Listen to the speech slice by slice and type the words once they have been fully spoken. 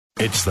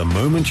It's the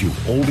moment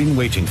you've all been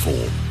waiting for.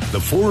 The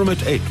Forum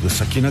at 8 with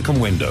Sakina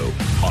Kamwendo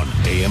on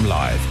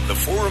AMLive. The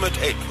Forum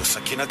at 8 with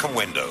Sakina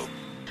Kamwendo.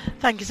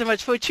 Thank you so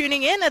much for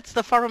tuning in. It's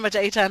the Forum at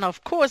 8, and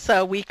of course,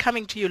 we're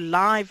coming to you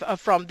live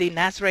from the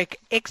Nasrec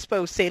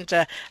Expo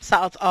Center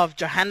south of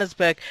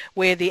Johannesburg,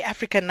 where the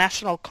African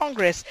National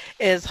Congress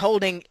is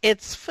holding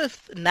its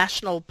 5th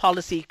National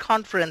Policy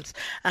Conference.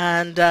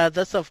 And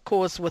this, of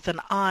course, with an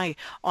eye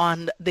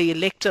on the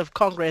elective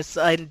Congress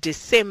in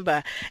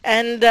December.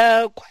 And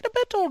quite a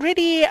bit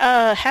already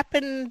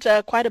happened,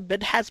 quite a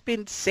bit has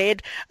been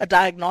said. A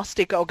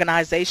diagnostic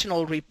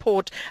organizational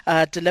report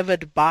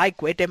delivered by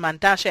Gwede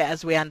Mantashe,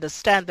 as we understand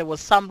there was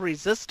some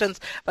resistance,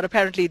 but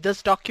apparently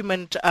this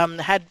document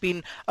had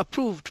been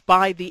approved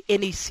by the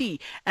NEC,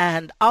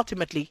 and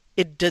ultimately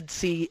it did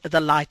see the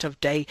light of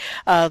day.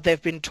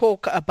 There've been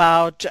talk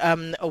about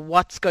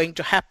what's going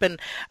to happen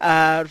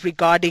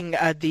regarding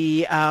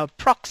the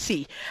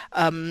proxy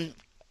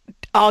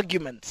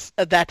arguments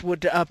that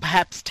would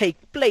perhaps take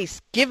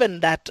place, given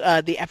that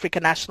the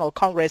African National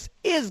Congress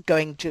is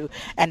going to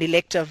an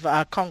elective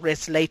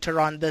Congress later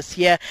on this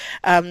year.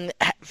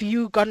 Have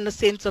you gotten a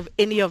sense of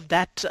any of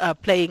that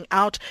playing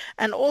out?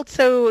 And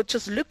also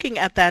just looking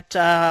at that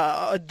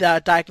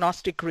the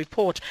diagnostic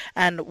report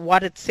and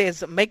what it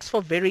says makes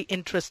for very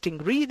interesting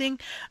reading,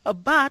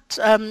 but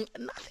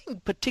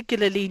nothing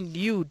particularly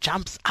new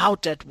jumps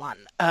out at one.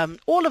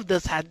 All of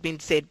this had been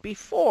said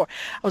before.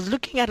 I was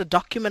looking at a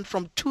document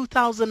from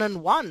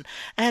 2001,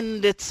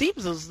 and it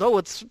seems as though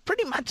it's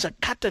pretty much a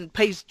cut and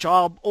paste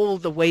job all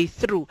the way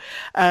through.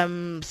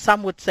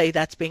 Some would say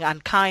that's being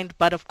unkind,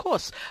 but of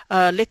course,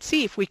 let's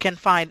see if we can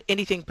find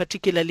anything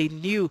particularly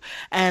new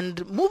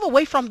and move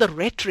away from the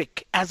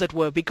rhetoric, as it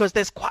were, because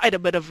there's quite a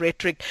bit of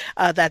rhetoric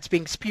that's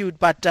being spewed,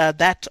 but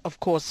that, of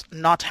course,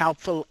 not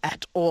helpful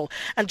at all.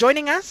 And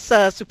joining us,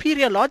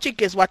 Superior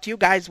Logic is what you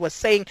guys were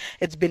saying.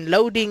 It's been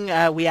loading.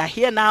 We are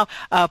here now.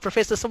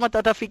 Professor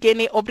Somatota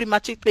Fikeni, Aubrey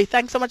Machikli,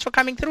 thanks so much for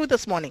coming through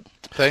this morning.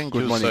 Thank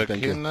you,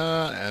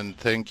 Sakina, and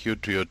thank you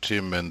to your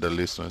team and the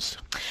listeners.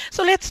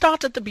 So let's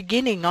start at the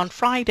beginning. On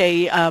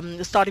Friday,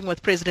 starting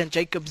with President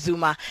Jacob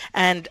Zuma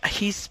and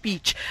his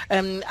speech.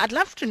 I'd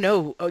love to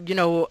know,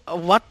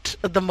 what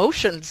the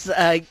motions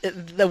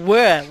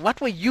were.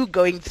 What were you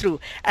going through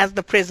as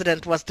the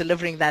president was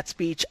delivering that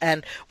speech,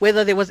 and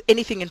whether there was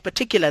anything in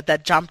particular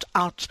that jumped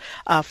out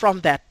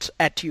from that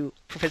at you,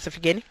 Professor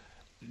Fikeni?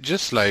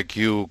 Just like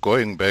you,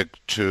 going back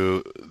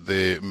to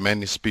the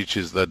many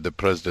speeches that the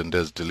president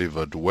has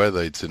delivered,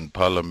 whether it's in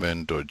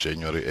Parliament or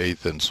January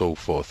 8th and so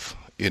forth,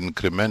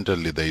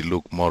 incrementally they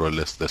look more or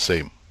less the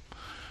same,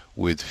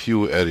 with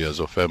few areas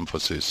of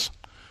emphasis.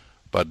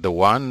 But the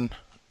one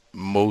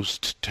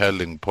most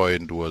telling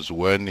point was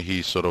when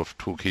he sort of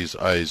took his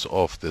eyes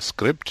off the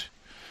script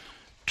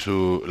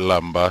to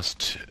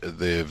lambast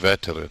the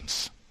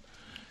veterans.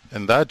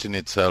 And that in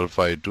itself,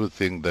 I do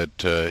think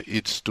that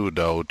it stood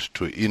out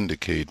to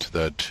indicate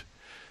that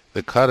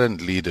the current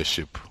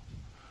leadership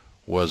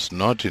was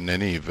not in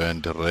any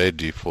event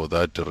ready for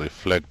that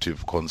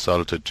reflective,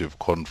 consultative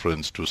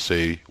conference to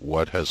say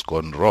what has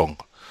gone wrong.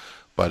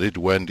 But it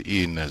went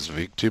in as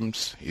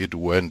victims, it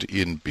went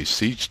in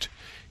besieged,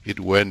 it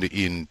went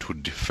in to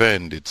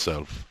defend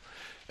itself.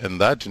 And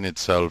that in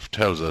itself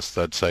tells us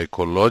that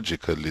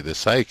psychologically the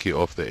psyche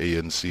of the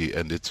ANC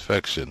and its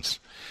factions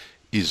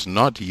is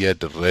not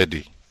yet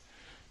ready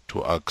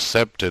to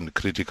accept and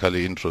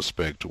critically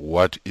introspect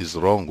what is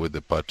wrong with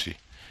the party.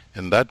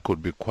 And that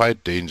could be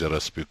quite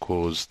dangerous,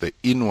 because the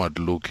inward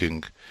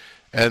looking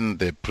and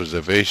the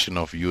preservation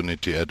of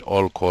unity at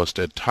all cost,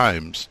 at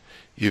times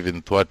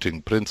even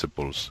thwarting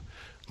principles,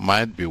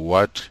 might be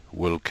what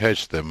will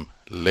catch them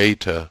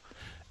later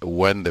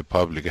when the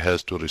public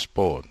has to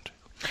respond.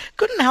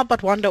 Couldn't help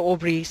but wonder,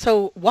 Aubrey,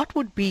 so what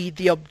would be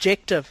the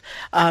objective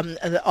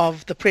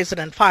of the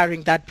president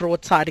firing that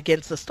broadside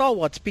against the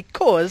stalwarts?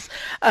 Because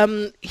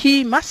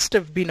he must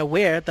have been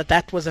aware that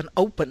that was an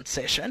open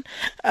session.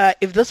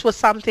 If this was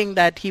something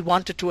that he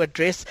wanted to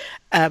address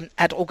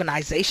at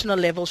organizational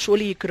level,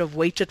 surely he could have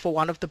waited for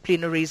one of the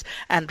plenaries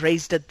and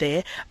raised it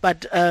there.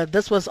 But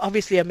this was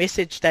obviously a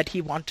message that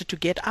he wanted to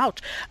get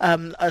out.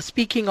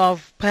 Speaking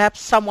of perhaps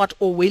somewhat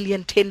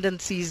Orwellian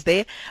tendencies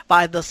there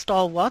by the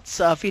stalwarts,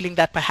 feeling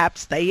that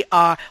perhaps they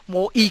are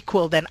more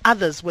equal than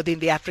others within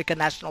the African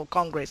National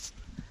Congress.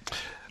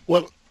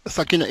 Well,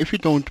 Sakina, if you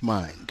don't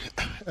mind,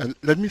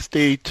 let me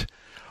state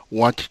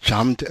what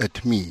jumped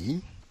at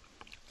me,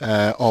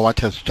 or what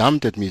has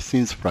jumped at me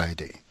since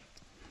Friday,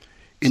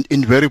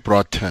 in very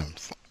broad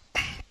terms.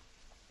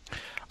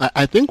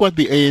 I think what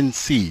the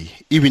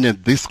ANC, even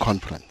at this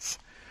conference,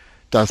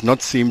 does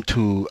not seem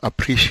to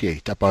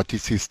appreciate about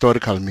its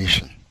historical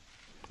mission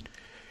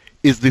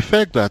is the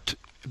fact that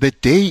the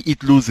day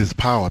it loses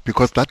power,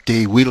 because that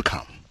day will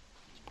come,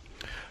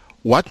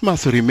 what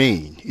must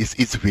remain is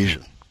its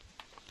vision.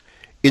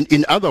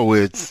 In other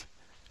words,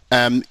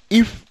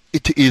 if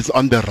it is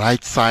on the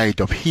right side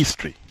of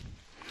history,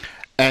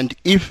 and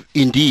if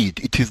indeed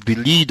it is the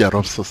leader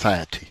of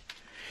society,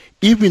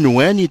 even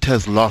when it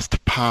has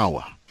lost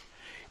power,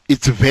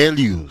 its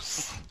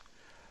values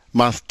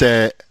must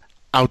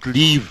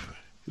outlive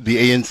the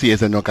ANC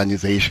as an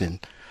organization,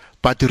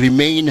 but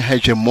remain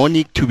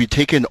hegemonic to be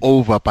taken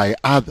over by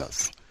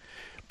others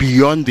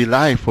beyond the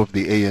life of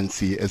the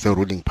ANC as a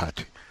ruling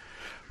party.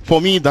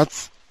 For me,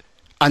 that's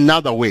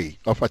another way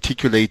of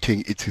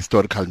articulating its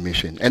historical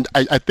mission. And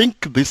I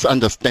think this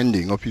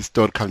understanding of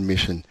historical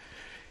mission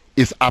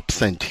is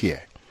absent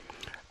here.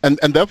 And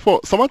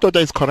therefore, Somadoda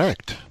is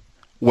correct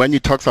when he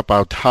talks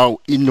about how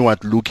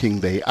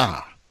inward-looking they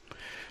are.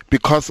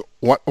 Because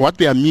what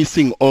they are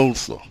missing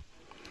also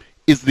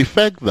is the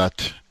fact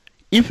that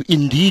if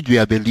indeed we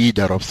are the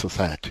leader of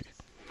society,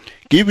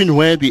 given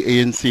where the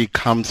ANC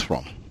comes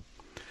from,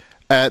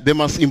 they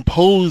must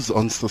impose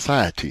on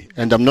society,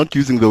 and I'm not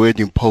using the word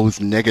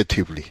impose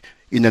negatively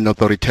in an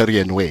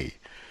authoritarian way,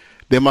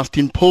 they must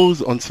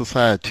impose on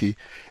society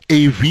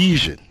a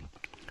vision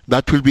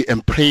that will be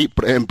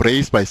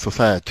embraced by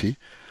society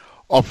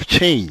of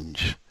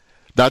change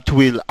that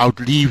will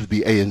outlive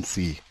the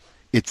ANC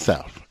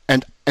itself.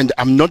 And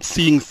I'm not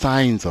seeing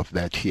signs of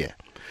that here.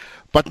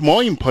 But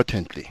more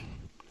importantly,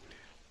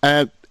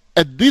 at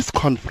this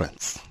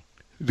conference,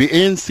 the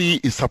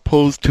ANC is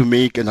supposed to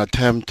make an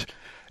attempt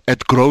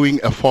at growing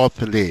a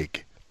fourth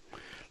leg.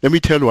 Let me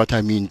tell you what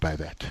I mean by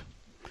that.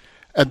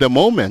 At the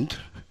moment,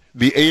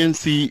 the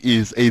ANC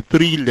is a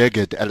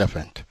three-legged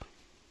elephant.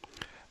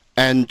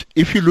 And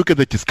if you look at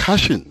the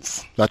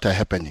discussions that are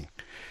happening,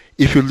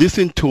 if you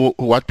listen to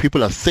what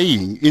people are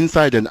saying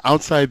inside and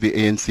outside the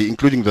ANC,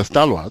 including the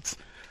stalwarts,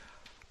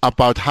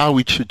 about how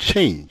it should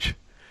change,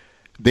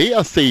 they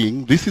are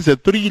saying this is a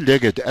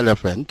three-legged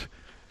elephant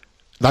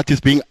that is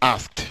being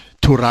asked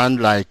to run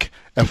like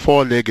a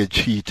four-legged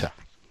cheetah.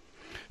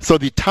 So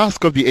the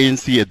task of the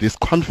ANC at this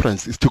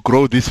conference is to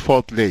grow this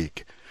fourth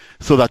leg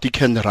so that it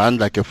can run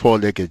like a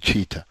four-legged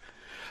cheetah.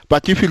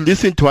 But if you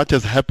listen to what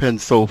has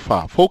happened so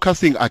far,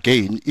 focusing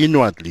again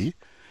inwardly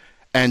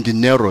and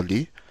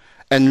narrowly,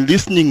 and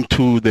listening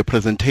to the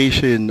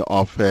presentation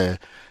of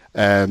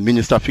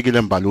Minister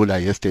Fikile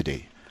Mbalula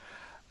yesterday,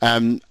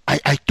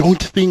 I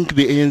don't think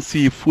the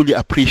ANC fully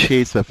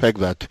appreciates the fact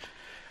that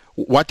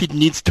what it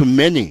needs to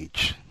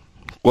manage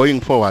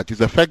going forward is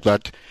the fact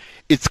that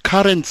its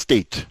current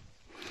state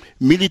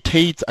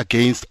militates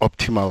against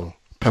optimal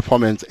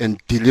performance and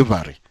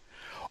delivery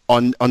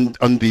on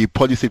the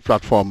policy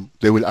platform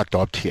they will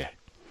adopt here.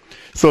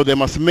 So they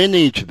must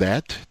manage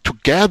that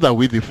together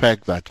with the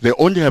fact that they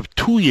only have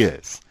 2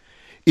 years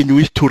in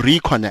which to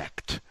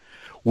reconnect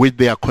with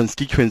their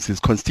constituencies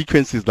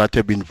that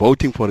have been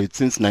voting for it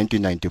since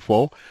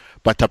 1994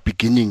 but are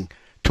beginning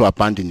to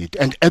abandon it.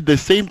 And at the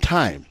same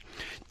time,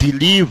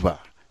 deliver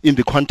in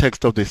the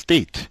context of the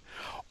state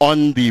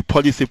on the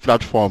policy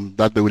platform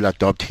that they will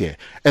adopt here.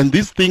 And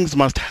these things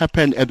must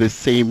happen at the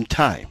same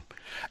time.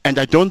 And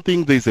I don't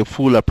think there's a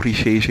full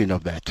appreciation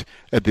of that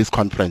at this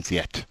conference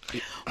yet.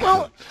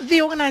 Well,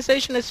 the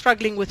organization is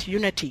struggling with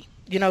unity.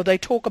 You know, they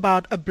talk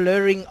about a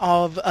blurring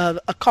of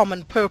a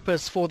common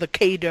purpose for the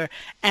cadre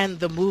and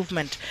the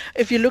movement.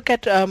 If you look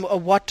at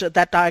what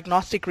that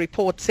diagnostic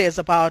report says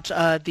about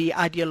the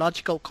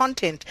ideological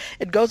content,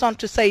 it goes on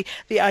to say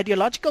the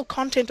ideological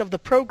content of the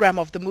program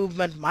of the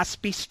movement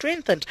must be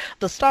strengthened.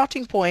 The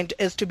starting point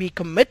is to be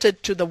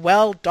committed to the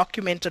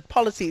well-documented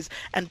policies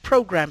and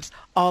programs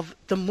of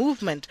the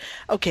movement.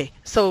 Okay,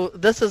 so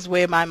this is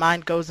where my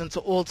mind goes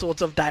into all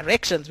sorts of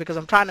directions because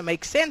I'm trying to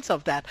make sense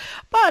of that.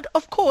 But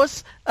of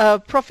course,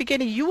 Prof.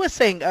 Fikeni, you were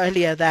saying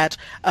earlier that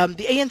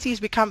the ANC has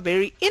become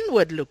very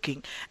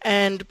inward-looking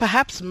and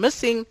perhaps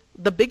missing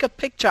the bigger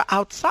picture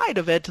outside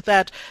of it,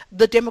 that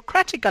the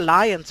Democratic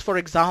Alliance, for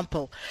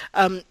example,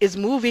 is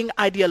moving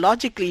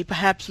ideologically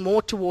perhaps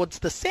more towards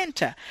the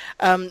center,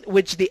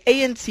 which the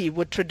ANC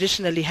would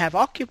traditionally have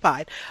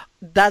occupied.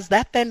 Does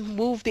that then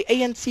move the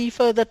ANC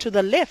further to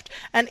the left?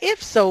 And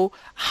if so,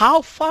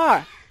 how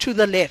far to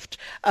the left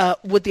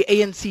would the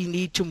ANC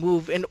need to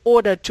move in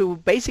order to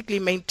basically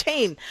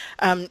maintain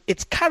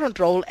its current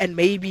role and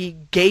maybe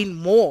gain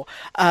more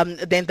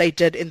than they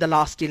did in the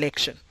last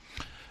election?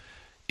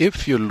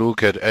 If you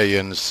look at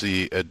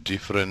ANC at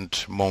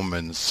different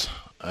moments,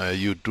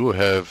 you do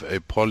have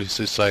a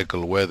policy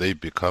cycle where they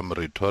become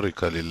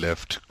rhetorically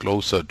left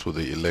closer to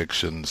the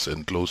elections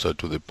and closer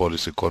to the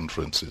policy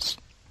conferences.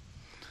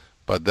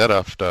 But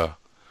thereafter,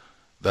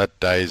 that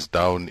dies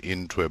down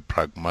into a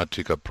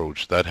pragmatic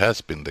approach. That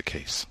has been the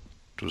case.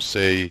 To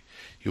say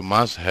you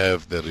must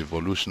have the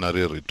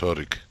revolutionary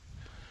rhetoric,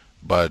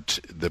 but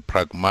the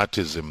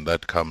pragmatism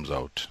that comes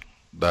out,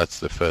 that's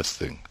the first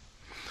thing.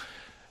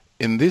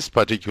 In this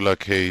particular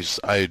case,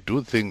 I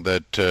do think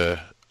that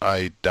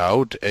I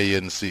doubt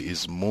ANC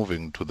is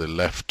moving to the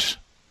left.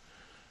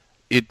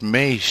 It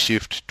may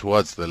shift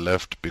towards the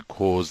left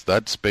because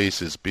that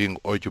space is being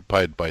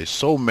occupied by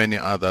so many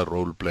other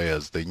role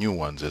players, the new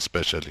ones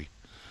especially,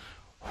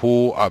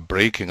 who are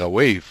breaking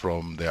away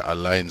from their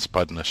alliance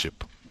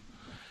partnership.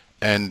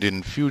 And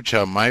in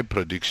future, my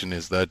prediction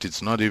is that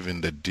it's not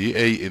even the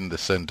DA in the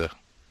center,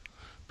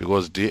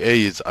 because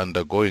DA is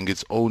undergoing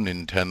its own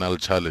internal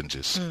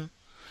challenges.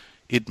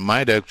 It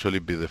might actually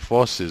be the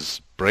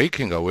forces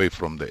breaking away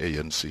from the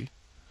ANC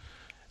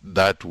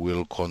that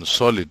will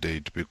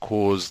consolidate,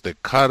 because the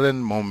current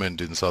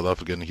moment in South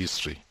African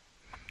history,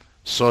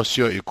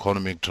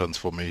 socio-economic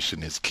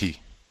transformation is key,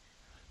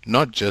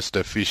 not just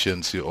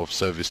efficiency of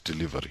service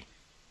delivery.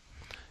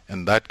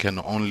 And that can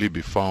only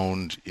be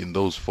found in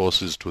those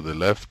forces to the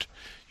left.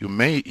 You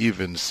may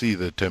even see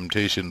the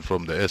temptation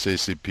from the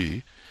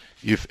SACP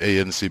if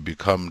ANC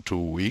become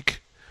too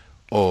weak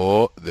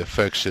or the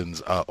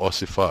factions are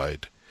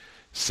ossified,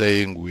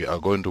 saying we are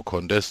going to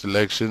contest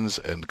elections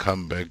and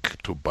come back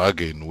to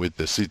bargain with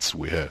the seats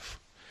we have.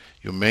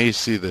 You may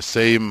see the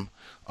same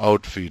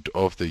outfit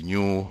of the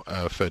new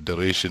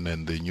federation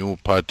and the new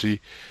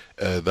party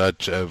that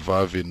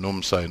Vavi,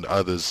 Nomsa and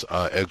others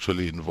are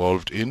actually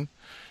involved in.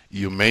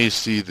 You may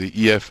see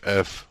the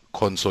EFF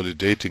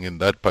consolidating in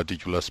that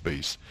particular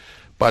space.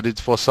 But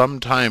it's for some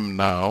time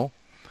now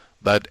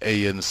that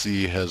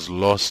ANC has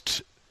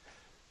lost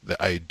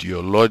the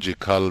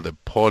ideological, the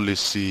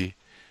policy,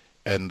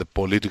 and the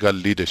political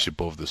leadership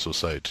of the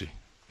society.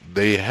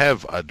 They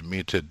have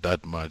admitted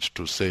that much,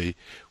 to say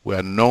we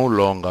are no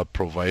longer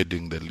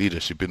providing the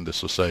leadership in the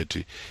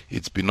society.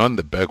 It's been on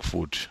the back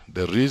foot.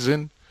 The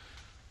reason?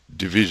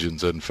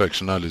 Divisions and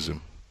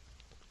factionalism,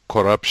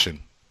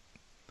 corruption,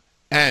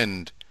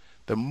 and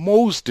the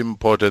most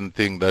important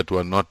thing that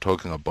we're not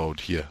talking about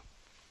here,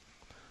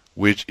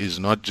 which is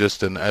not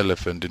just an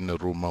elephant in the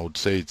room, I would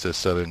say it's a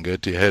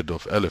Serengeti head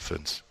of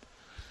elephants.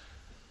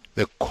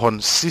 The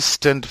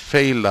consistent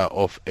failure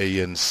of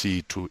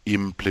ANC to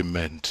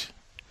implement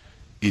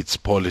its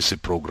policy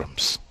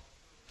programs.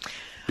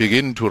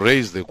 Begin to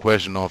raise the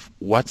question of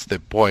what's the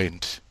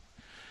point?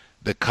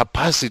 The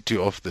capacity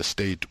of the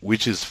state,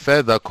 which is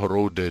further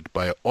corroded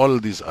by all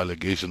these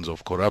allegations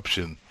of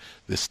corruption,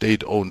 the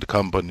state-owned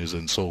companies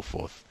and so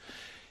forth.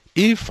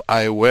 If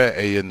I were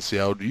ANC,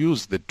 I would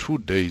use the 2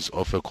 days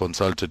of a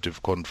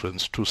consultative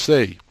conference to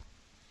say,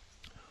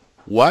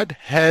 what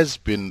has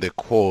been the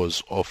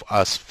cause of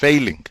us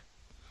failing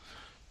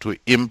to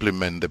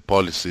implement the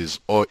policies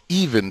or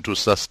even to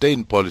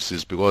sustain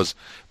policies? Because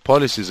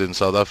policies in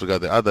South Africa,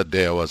 the other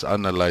day I was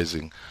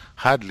analyzing,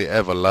 hardly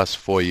ever last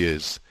 4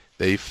 years.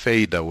 They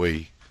fade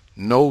away.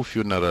 No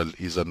funeral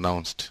is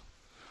announced,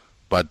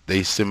 but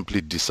they simply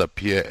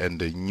disappear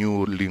and a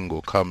new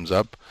lingo comes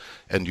up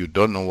and you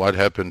don't know what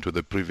happened to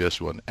the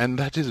previous one. And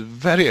that is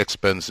very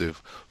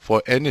expensive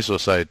for any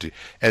society.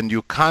 And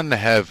you can't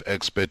have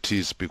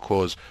expertise,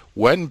 because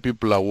when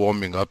people are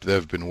warming up,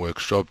 they've been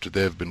workshopped,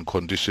 they've been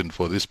conditioned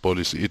for this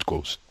policy, it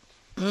goes.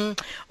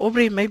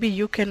 Aubrey, maybe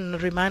you can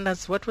remind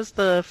us, what was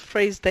the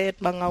phrase there at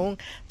Mangaung,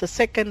 the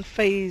second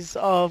phase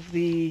of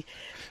the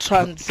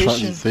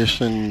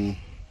transition.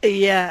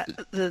 Yeah,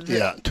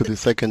 to the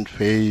second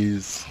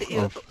phase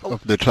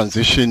of the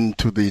transition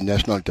to the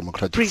National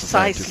Democratic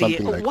Society.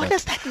 Something like what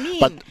that. Does that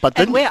mean? But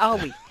and where are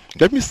we?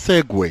 Let me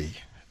segue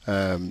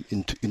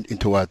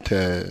into what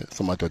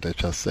Soweto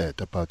just said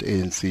about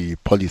ANC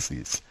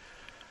policies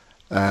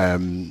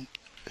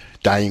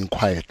dying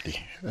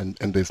quietly, and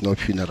there's no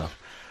funeral.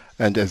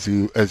 And as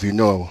you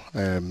know,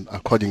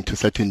 according to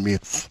certain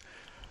myths,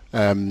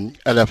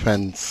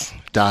 elephants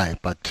die,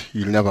 but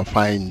you'll never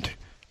find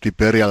the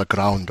burial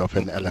ground of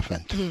an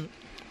elephant.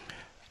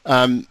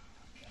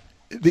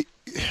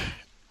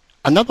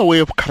 Another way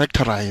of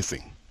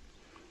characterizing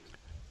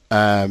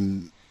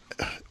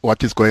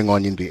what is going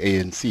on in the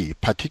ANC,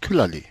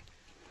 particularly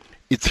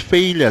its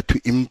failure to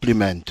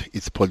implement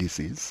its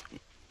policies,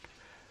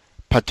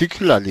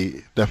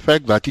 particularly the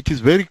fact that it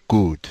is very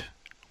good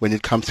when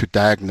it comes to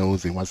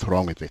diagnosing what's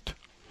wrong with it,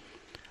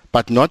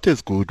 but not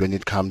as good when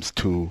it comes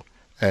to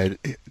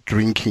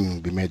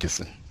drinking the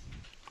medicine.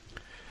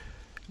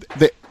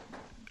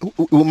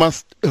 We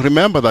must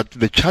remember that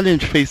the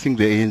challenge facing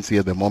the ANC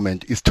at the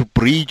moment is to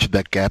bridge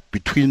the gap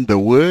between the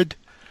word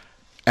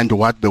and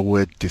what the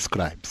word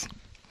describes.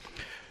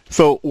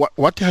 So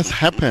what has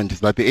happened is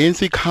that the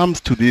ANC comes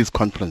to these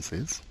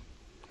conferences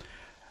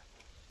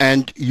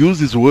and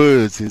uses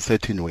words in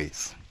certain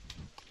ways,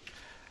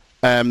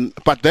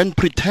 but then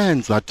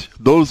pretends that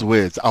those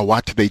words are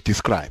what they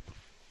describe.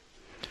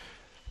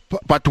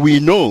 But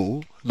we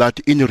know that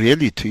in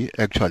reality,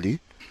 actually,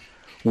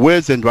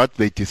 words and what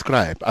they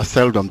describe are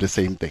seldom the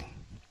same thing.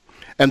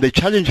 And the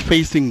challenge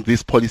facing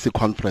this policy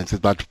conference is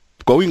that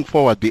going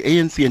forward, the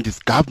ANC and its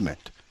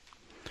government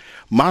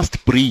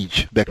must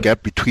bridge the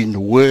gap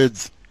between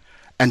words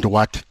and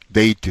what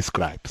they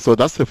describe. So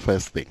that's the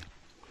first thing.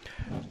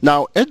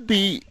 Now, at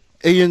the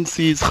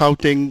ANC's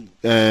Gauteng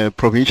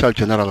Provincial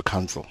General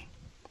Council,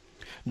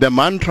 the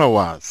mantra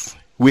was,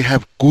 we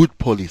have good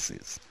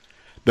policies.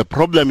 The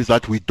problem is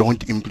that we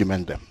don't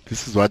implement them.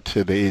 This is what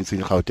the ANC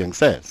in Gauteng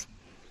says.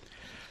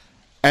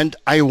 And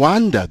I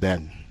wonder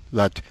then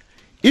that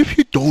if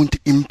you don't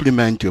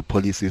implement your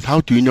policies,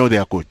 how do you know they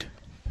are good?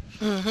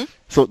 Mm-hmm.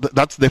 So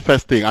that's the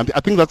first thing. I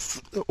think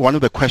that's one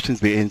of the questions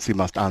the ANC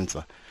must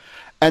answer.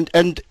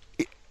 And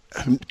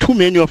too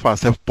many of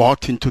us have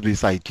bought into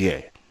this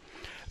idea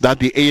that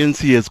the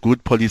ANC has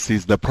good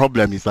policies. The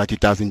problem is that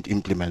it doesn't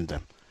implement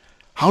them.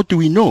 how do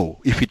we know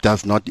if it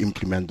does not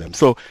implement them?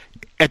 So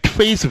at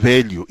face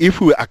value,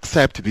 if we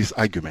accept this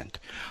argument,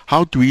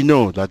 how do we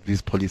know that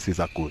these policies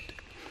are good?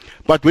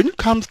 But when it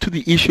comes to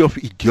the issue of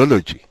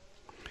ideology,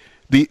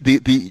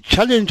 the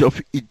challenge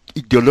of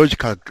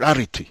ideological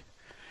clarity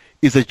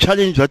is a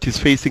challenge that is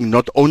facing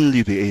not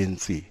only the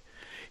ANC,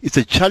 it's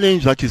a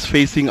challenge that is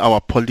facing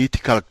our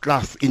political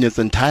class in its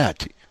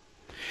entirety.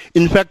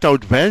 In fact, I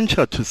would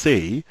venture to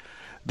say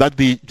that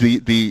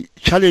the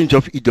challenge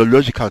of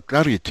ideological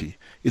clarity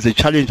is a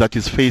challenge that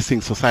is facing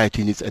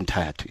society in its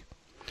entirety.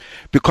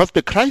 Because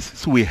the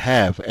crisis we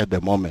have at the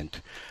moment,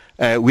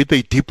 with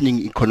a deepening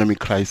economic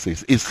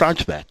crisis, is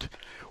such that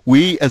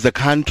we as a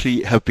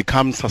country have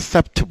become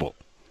susceptible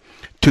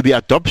to the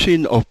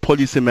adoption of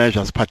policy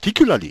measures,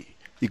 particularly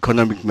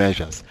economic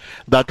measures,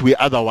 that we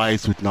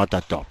otherwise would not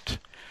adopt.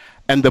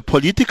 And the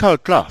political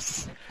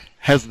class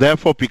has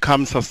therefore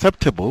become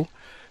susceptible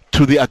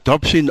to the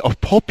adoption of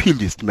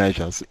populist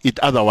measures it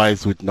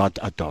otherwise would not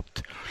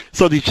adopt.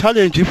 So the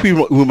challenge, if we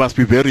must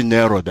be very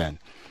narrow then,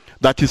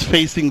 that is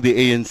facing the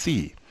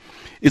ANC,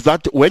 is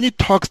that when it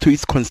talks to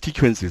its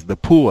constituencies, the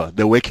poor,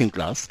 the working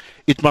class,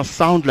 it must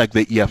sound like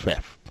the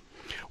EFF.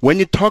 When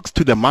it talks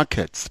to the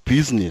markets,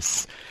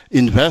 business,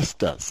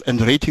 investors,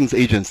 and ratings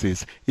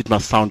agencies, it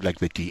must sound like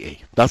the DA.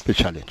 That's the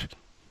challenge.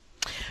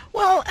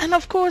 Well, and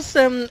of course,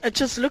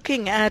 just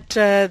looking at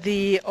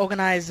the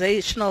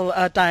organizational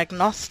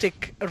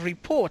diagnostic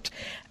report,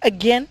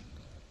 again,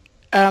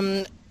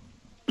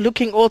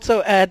 looking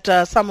also at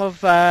some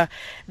of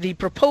the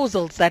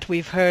proposals that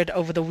we've heard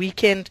over the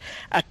weekend,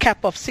 a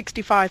cap of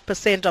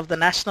 65% of the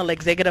National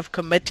Executive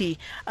Committee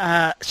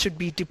should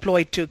be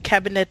deployed to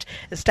Cabinet,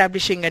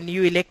 establishing a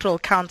new electoral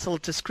council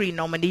to screen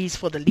nominees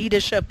for the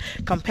leadership,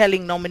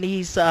 compelling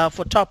nominees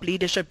for top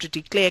leadership to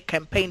declare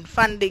campaign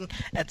funding,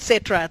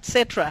 etc.,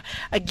 etc.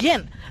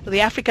 Again, the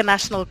African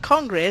National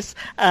Congress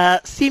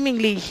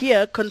seemingly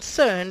here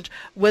concerned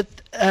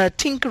with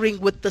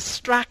tinkering with the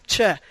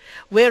structure,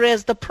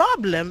 whereas the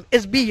problem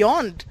is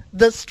beyond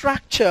the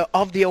structure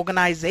of the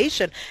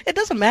organization. It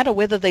doesn't matter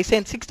whether they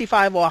send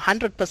 65 or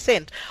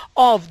 100%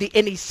 of the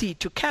NEC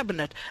to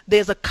cabinet.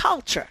 There's a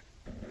culture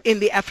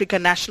in the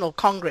African National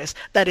Congress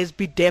that is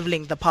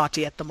bedeviling the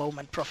party at the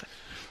moment, Prophet.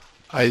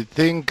 I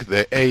think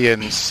the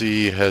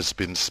ANC has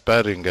been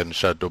sparring and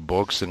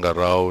shadowboxing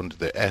around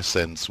the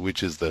essence,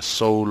 which is the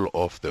soul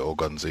of the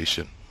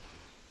organization,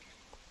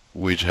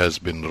 which has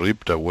been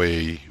ripped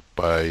away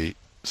by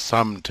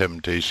some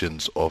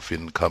temptations of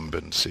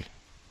incumbency.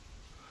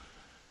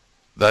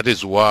 That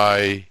is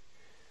why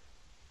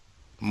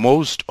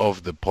most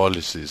of the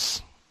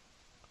policies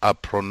are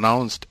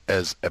pronounced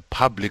as a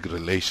public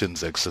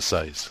relations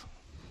exercise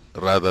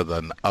rather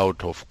than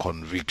out of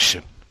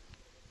conviction.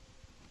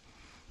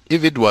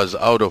 If it was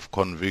out of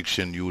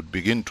conviction, you would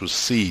begin to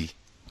see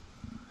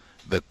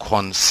the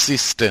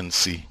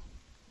consistency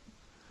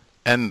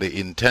and the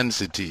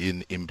intensity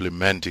in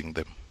implementing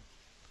them.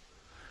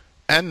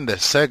 And the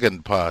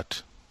second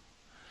part,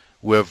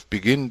 we have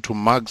begun to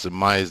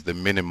maximize the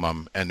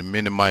minimum and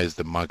minimize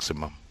the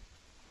maximum.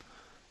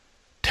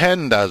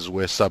 Tenders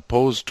were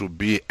supposed to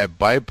be a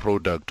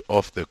byproduct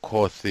of the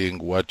core thing,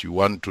 what you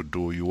want to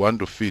do. You want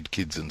to feed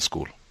kids in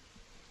school.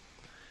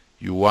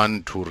 You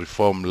want to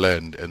reform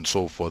land and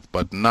so forth.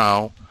 But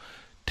now,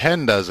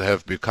 tenders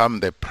have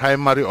become the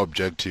primary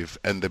objective,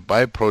 and the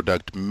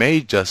byproduct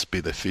may just be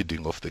the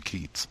feeding of the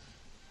kids,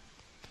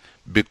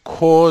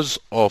 because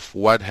of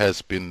what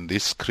has been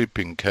this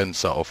creeping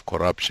cancer of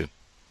corruption,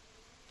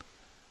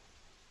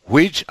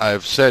 which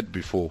I've said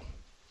before,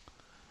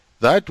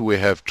 that we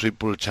have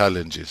triple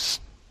challenges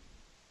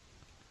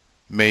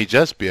may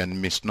just be a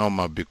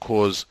misnomer,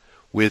 because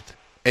with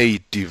a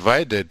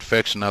divided,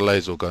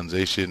 factionalized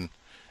organization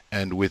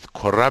and with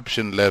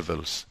corruption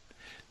levels,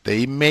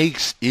 they make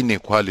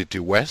inequality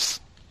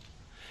worse,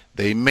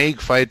 they make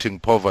fighting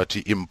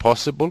poverty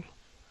impossible,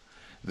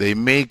 they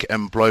make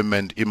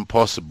employment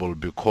impossible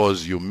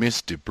because you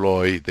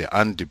misdeploy the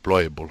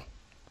undeployable.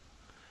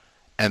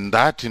 And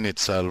that in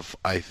itself,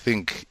 I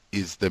think,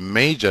 is the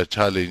major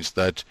challenge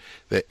that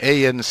the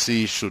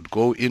ANC should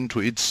go into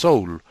its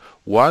soul.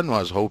 One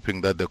was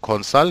hoping that the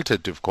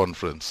consultative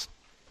conference,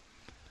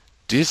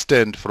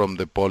 distant from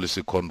the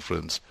policy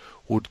conference,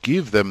 would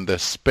give them the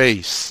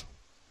space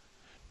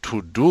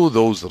to do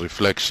those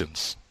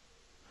reflections.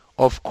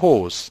 Of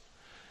course,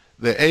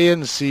 the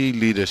ANC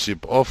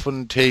leadership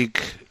often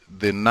take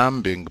the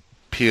numbing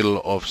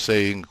pill of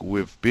saying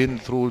we've been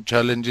through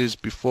challenges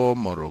before,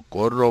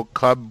 Morogoro,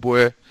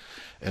 Kabwe,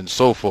 and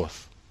so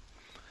forth.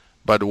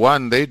 But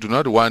one, they do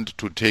not want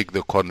to take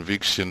the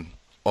conviction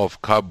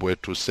of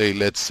Kabwe to say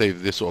let's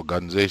save this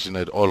organization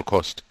at all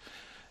cost.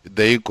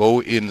 They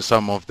go in,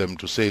 some of them,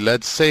 to say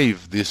let's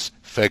save this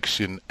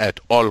faction at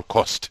all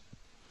cost.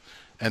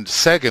 And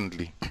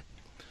secondly,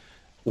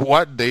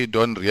 what they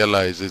don't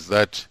realize is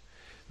that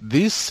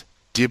this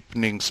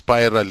deepening,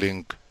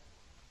 spiraling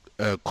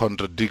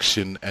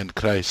contradiction and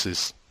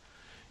crisis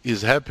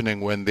is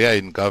happening when they are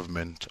in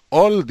government.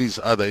 All these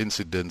other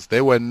incidents, they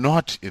were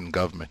not in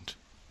government.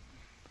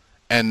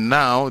 And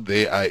now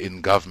they are in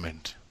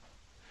government.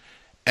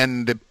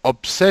 And the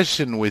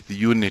obsession with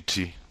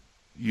unity,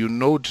 you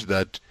note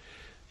that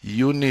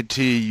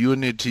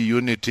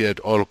unity at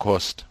all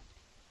cost.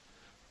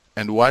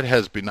 And what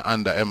has been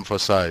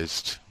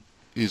underemphasized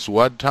is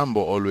what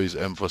Tambo always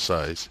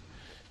emphasized: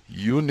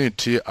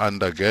 unity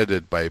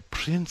undergirded by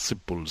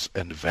principles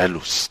and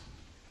values.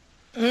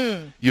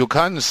 You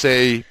can't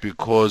say,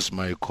 because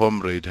my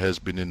comrade has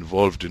been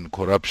involved in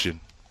corruption,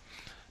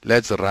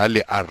 let's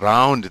rally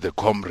around the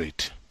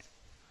comrade,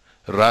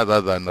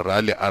 rather than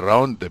rally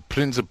around the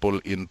principle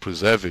in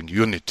preserving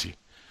unity.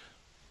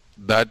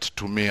 That,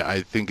 to me,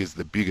 I think is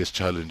the biggest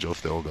challenge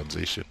of the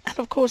organization. And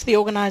of course, the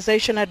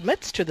organization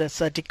admits to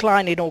this, a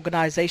decline in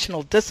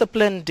organizational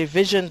discipline,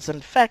 divisions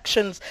and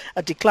factions,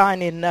 a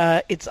decline in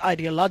its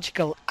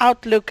ideological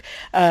outlook,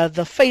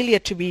 the failure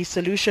to be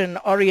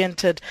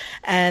solution-oriented,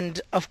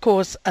 and of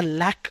course, a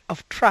lack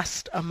of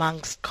trust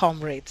amongst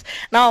comrades.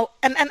 Now,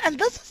 and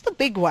this is the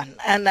big one,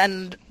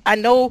 and I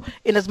know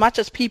in as much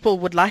as people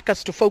would like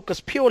us to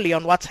focus purely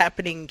on what's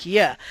happening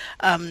here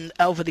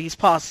over these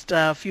past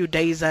few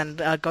days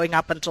and going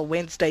up until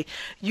Wednesday,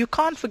 you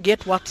can't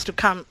forget what's to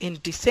come in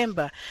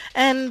December.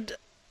 And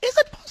is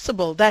it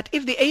possible that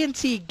if the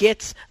ANC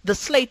gets the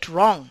slate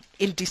wrong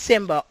in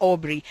December,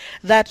 Aubrey,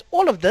 that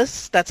all of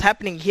this that's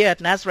happening here at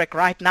Nasrec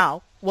right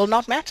now will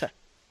not matter?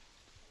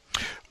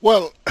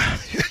 Well,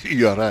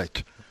 you're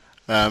right.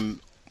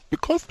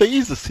 Because there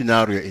is a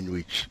scenario in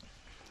which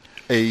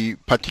a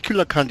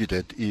particular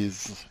candidate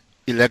is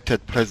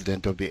elected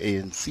president of the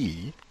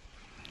ANC,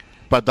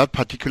 but that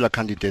particular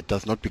candidate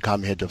does not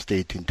become head of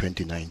state in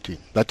 2019.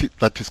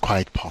 That is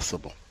quite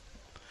possible.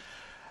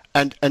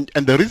 And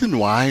the reason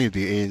why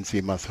the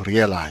ANC must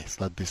realize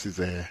that this is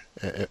a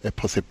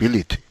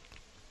possibility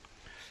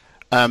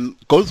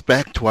goes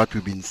back to what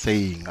we've been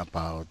saying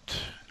about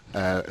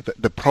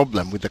the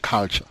problem with the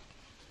culture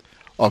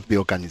of the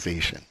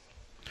organization.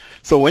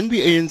 So when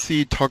the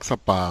ANC talks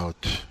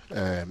about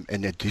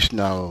an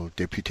additional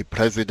deputy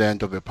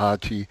president of a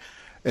party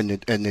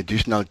and an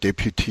additional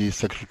deputy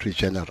secretary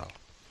general,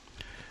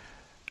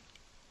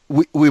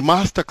 we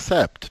must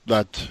accept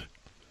that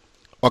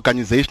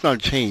organizational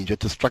change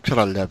at a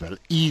structural level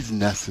is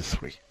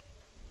necessary.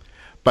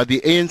 But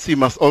the ANC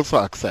must also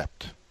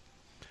accept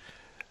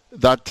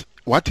that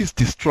what is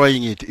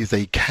destroying it is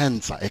a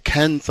cancer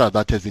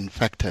that has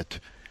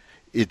infected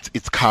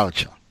its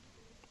culture.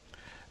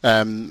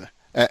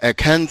 A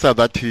cancer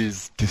that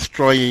is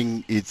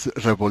destroying its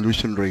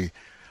revolutionary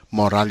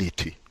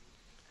morality.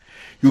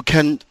 You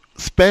can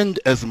spend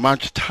as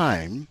much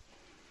time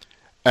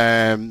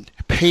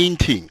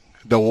painting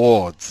the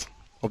wards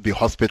of the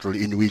hospital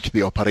in which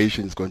the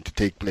operation is going to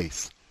take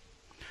place,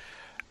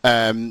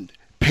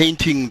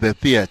 painting the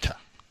theater,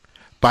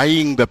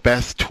 buying the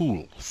best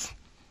tools.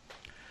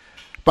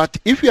 But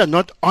if we are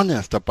not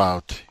honest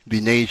about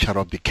the nature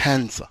of the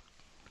cancer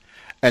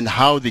and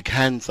how the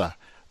cancer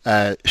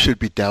should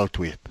be dealt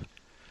with,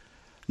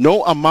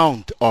 no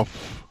amount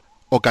of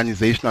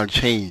organizational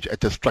change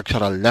at a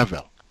structural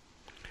level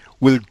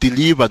will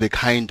deliver the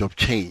kind of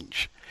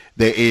change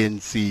the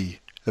ANC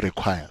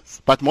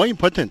requires. But more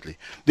importantly,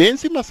 the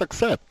ANC must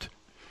accept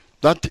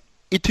that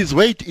it is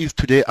where it is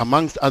today,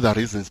 amongst other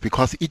reasons,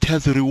 because it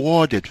has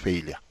rewarded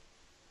failure.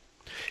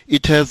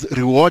 It has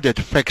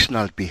rewarded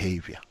factional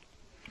behavior.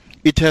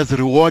 It has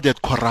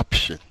rewarded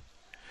corruption.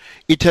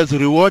 It has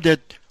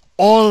rewarded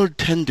all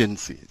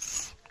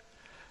tendencies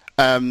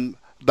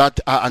that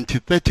are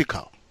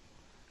antithetical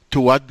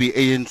to what the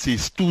ANC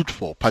stood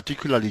for,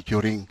 particularly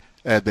during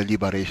the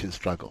liberation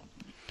struggle.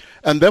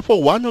 And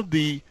therefore, one of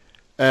the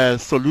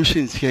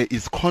solutions here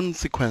is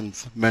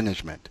consequence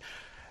management.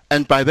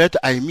 And by that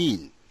I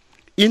mean,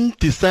 in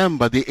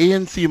December, the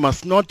ANC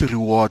must not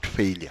reward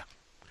failure.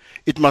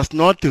 It must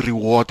not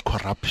reward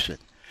corruption.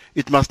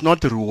 It must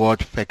not reward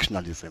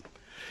factionalism.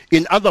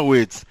 In other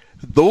words,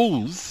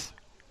 those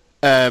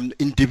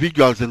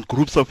individuals and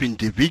groups of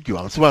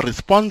individuals who are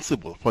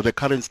responsible for the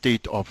current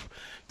state of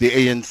the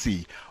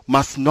ANC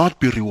must not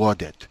be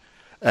rewarded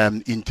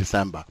in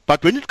December.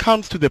 But when it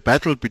comes to the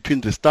battle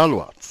between the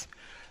stalwarts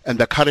and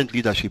the current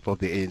leadership of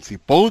the ANC,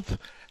 both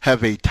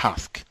have a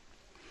task.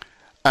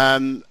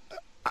 I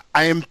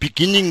am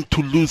beginning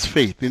to lose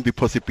faith in the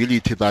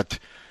possibility that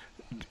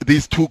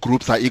these two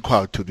groups are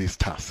equal to this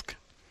task.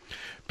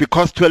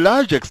 Because to a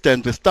large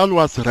extent, the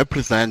stalwarts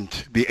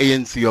represent the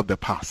ANC of the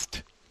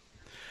past.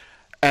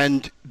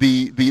 And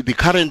the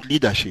current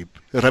leadership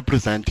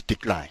represent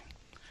decline.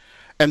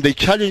 And the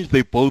challenge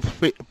they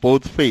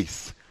both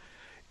face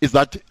is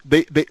that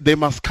they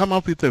must come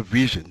up with a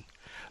vision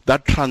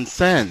that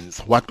transcends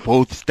what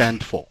both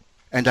stand for.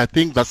 And I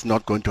think that's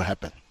not going to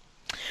happen.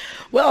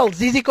 Well,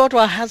 Zizi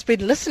Kodwa has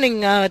been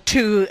listening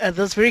to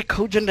this very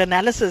cogent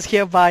analysis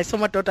here by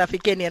Somadoda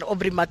Fikeni and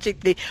Aubrey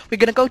Machitli. We're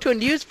going to go to a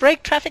news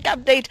break, traffic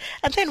update,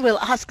 and then we'll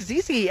ask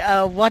Zizi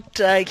what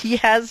he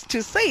has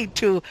to say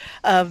to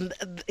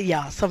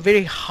some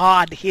very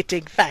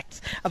hard-hitting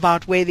facts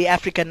about where the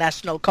African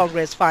National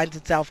Congress finds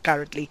itself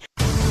currently.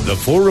 The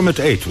Forum at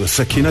 8 with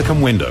Sakina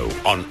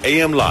Kamwendo on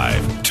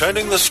AMLive,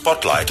 turning the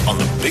spotlight on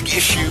the big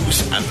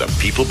issues and the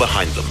people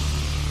behind them.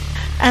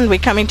 And we're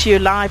coming to you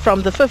live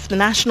from the 5th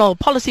National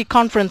Policy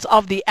Conference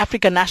of the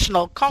African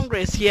National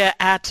Congress here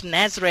at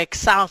Nasrec,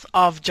 south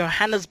of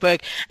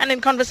Johannesburg. And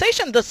in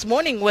conversation this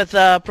morning with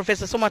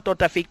Professor Soweto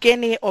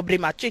Fikeni, Aubrey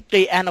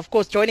Machitri, and of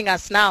course joining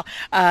us now,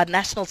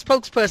 national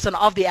spokesperson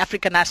of the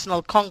African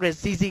National Congress,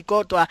 Zizi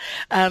Kodwa,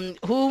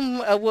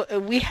 whom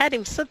we had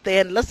him sit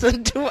there and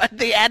listen to what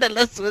the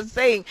analysts were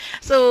saying.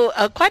 So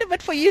quite a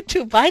bit for you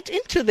to bite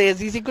into there,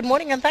 Zizi. Good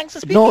morning and thanks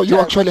for speaking. No, you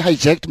actually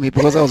hijacked me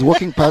because I was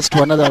walking past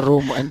to another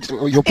room and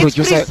your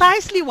producer... It's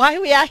precisely why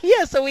we are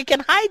here, so we can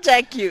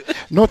hijack you.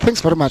 No,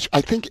 thanks very much.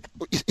 I think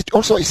it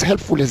also is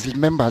helpful as the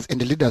members and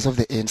the leaders of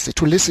the ANC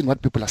to listen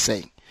what people are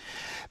saying.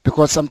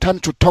 Because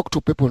sometimes to talk to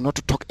people, not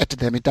to talk at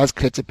them, it does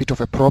create a bit of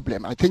a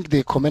problem. I think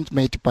the comment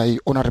made by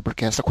Honorable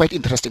Kess are quite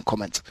interesting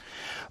comments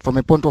from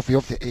a point of view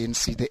of the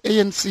ANC. The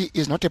ANC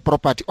is not a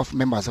property of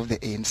members of the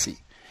ANC.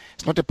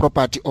 It's not a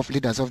property of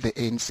leaders of the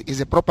ANC.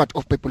 It's a property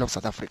of people of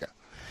South Africa.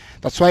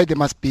 That's why there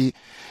must be,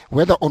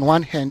 whether on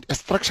one hand, a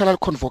structural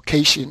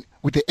convocation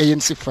with the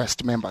ANC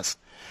first members.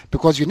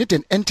 Because you need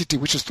an entity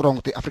which is strong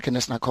with the African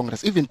National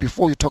Congress, even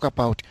before you talk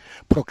about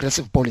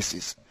progressive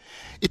policies.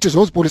 It is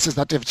those policies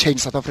that have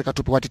changed South Africa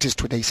to what it is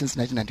today since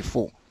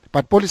 1994.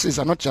 But policies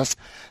are not just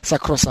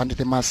sacrosanct,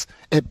 they must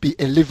be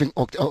a living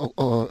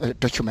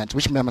document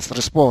which must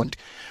respond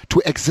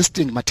to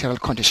existing material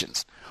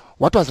conditions.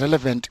 What was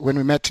relevant when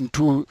we met in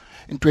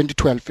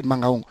 2012 in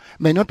Mangaung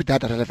may not be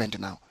that relevant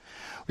now.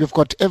 We've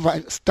got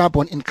ever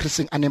stubborn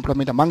increasing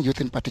unemployment among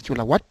youth in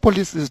particular. What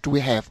policies do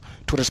we have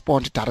to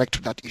respond direct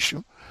to that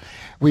issue?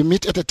 We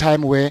meet at a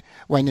time where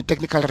we're in a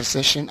technical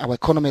recession, our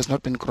economy has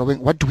not been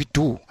growing. What do we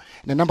do?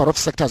 In a number of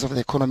sectors of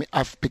the economy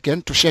have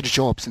begun to shed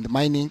jobs in the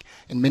mining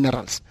and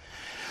minerals.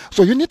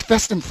 So you need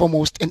first and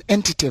foremost an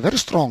entity, very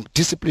strong,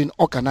 disciplined,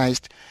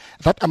 organized,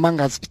 that among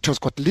us it has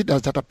got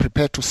leaders that are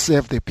prepared to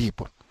serve the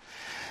people.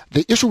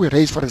 The issue we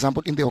raised, for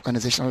example, in the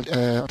organizational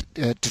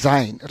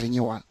design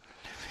renewal,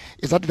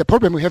 is that the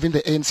problem we have in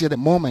the ANC at the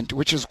moment,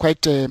 which is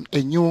quite a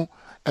new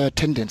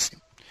tendency,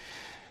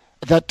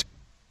 that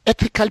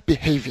ethical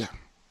behavior,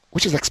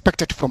 which is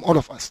expected from all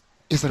of us,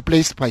 is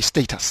replaced by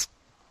status.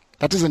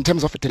 That is in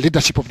terms of the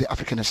leadership of the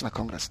African National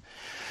Congress.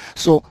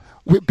 So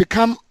we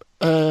become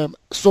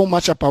so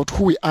much about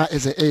who we are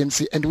as an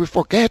ANC, and we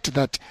forget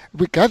that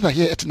we gather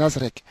here at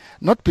Nasrec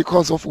not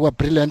because of we're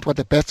brilliant, we're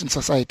the best in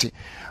society.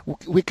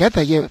 We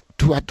gather here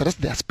to address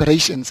the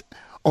aspirations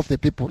of the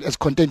people as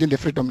contained in the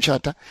Freedom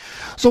Charter.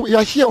 So we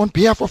are here on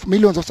behalf of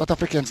millions of South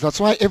Africans. That's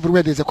why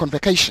everywhere there's a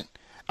convocation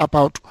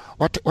about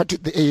what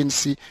the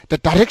ANC, the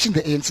direction the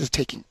ANC is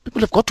taking.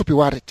 People have got to be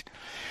worried.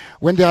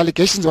 When the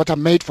allegations that are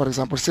made, for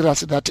example,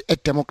 seriously, that a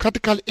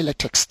democratically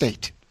elected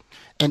state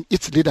and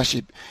its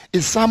leadership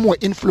is somewhere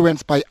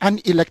influenced by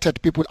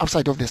unelected people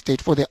outside of the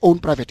state for their own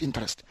private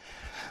interest.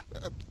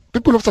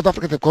 People of South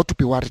Africa, they've got to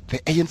be worried. The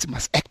ANC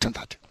must act on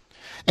that.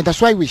 And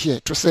that's why we're here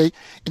to say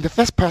in the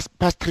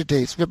past 3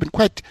 days, we have been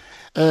quite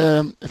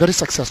very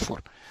successful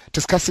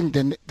discussing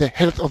the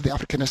health of the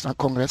African National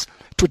Congress.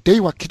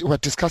 Today we're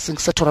discussing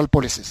sectoral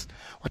policies.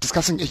 We're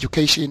discussing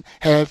education,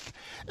 health,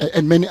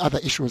 and many other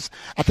issues.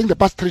 I think the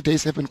past 3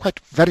 days have been quite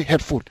very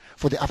helpful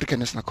for the African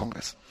National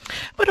Congress.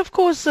 But of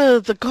course,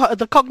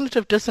 the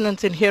cognitive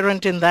dissonance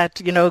inherent in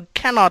that,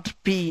 cannot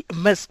be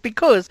missed,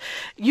 because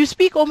you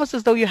speak almost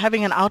as though you're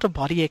having an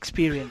out-of-body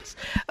experience.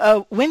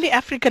 When the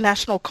African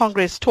National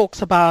Congress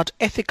talks about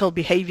ethical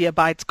behavior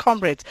by its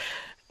comrades,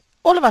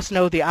 all of us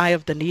know the eye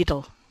of the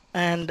needle.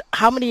 And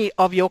how many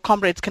of your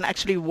comrades can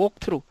actually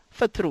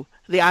fit through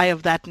the eye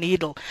of that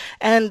needle?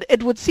 And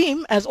it would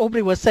seem, as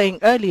Aubrey was saying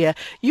earlier,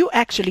 you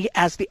actually,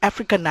 as the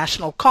African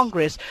National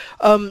Congress,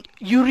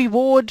 you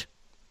reward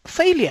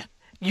failure.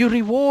 You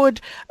reward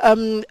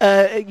political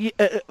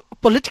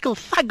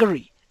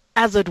thuggery,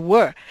 as it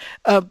were.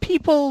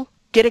 People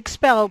get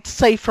expelled,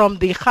 say, from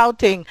the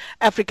Gauteng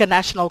African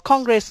National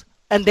Congress,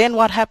 and then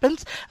what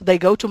happens? They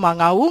go to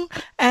Mangaung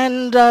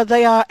and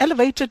they are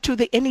elevated to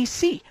the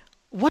NEC.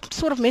 What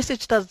sort of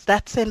message does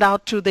that send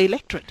out to the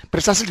electorate?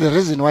 Precisely the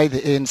reason why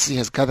the ANC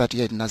has gathered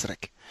here in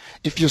Nasrec.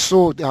 If you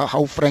saw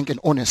how frank and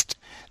honest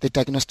the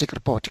diagnostic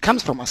report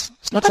comes from us.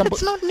 It's not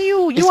it's not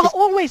new. You are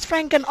always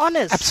frank and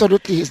honest.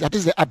 Absolutely. That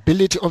is the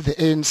ability of the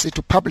ANC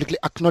to publicly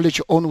acknowledge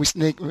your own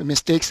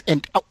mistakes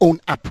and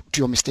own up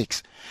to your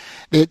mistakes.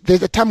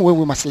 There's a time when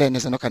we must learn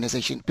as an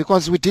organization,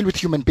 because we deal with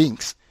human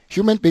beings.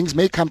 Human beings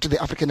may come to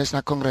the African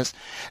National Congress.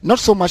 Not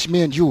so much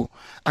me and you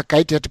are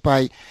guided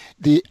by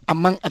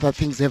among other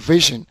things, their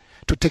vision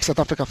to take South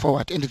Africa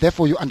forward. And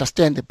therefore you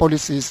understand the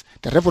policies,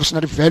 the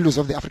revolutionary values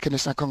of the African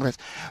National Congress.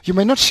 You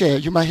may not share.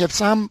 You might have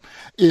some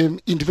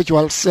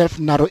individual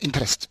self-narrow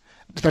interest.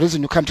 The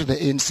reason you come to the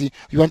ANC,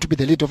 you want to be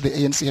the leader of the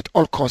ANC at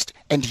all cost.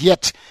 And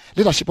yet,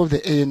 leadership of the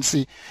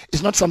ANC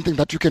is not something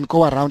that you can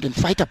go around and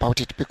fight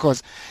about it,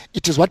 because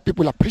it is what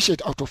people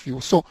appreciate out of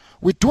you. So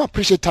we do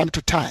appreciate time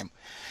to time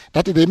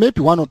that there may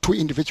be one or two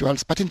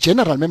individuals, but in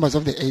general, members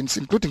of the ANC,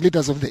 including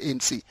leaders of the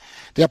ANC,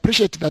 they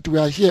appreciate that we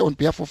are here on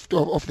behalf of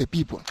the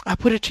people. I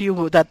put it to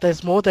you that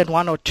there's more than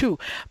one or two.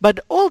 But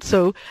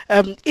also,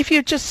 if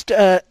you just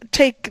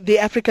take the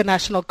African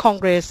National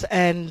Congress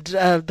and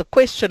the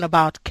question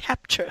about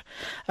capture,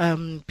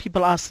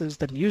 people ask, is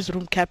the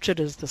newsroom captured,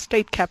 is the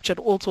state captured,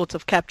 all sorts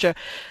of capture.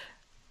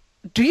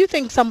 Do you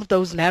think some of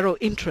those narrow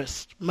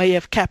interests may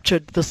have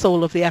captured the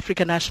soul of the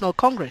African National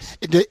Congress?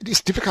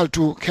 It's difficult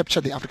to capture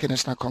the African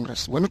National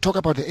Congress. When we talk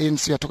about the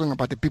ANC, you're talking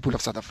about the people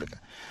of South Africa.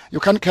 You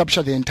can't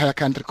capture the entire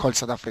country called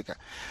South Africa.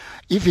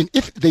 Even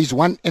if there is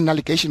an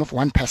allegation of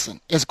one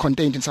person, as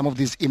contained in some of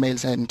these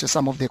emails and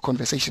some of the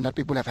conversation that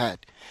people have had,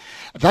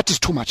 that is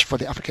too much for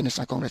the African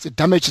National Congress. It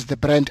damages the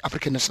brand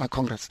African National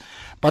Congress.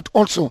 But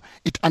also,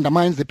 it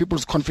undermines the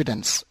people's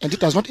confidence, and it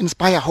does not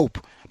inspire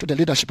hope to the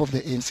leadership of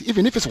the ANC,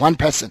 even if it's one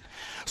person.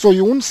 So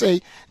you won't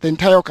say the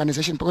entire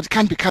organization, because it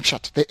can't be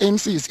captured. The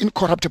ANC is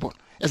incorruptible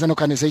as an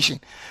organization.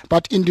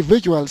 But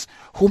individuals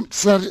whom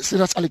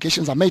serious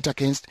allegations are made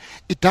against,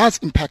 it does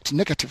impact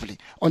negatively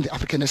on the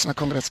African National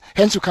Congress.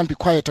 Hence, you can't be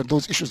quiet on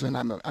those issues when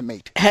are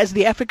made. Has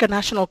the African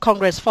National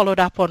Congress followed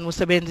up on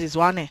Msebenzi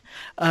Zwane,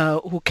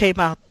 who came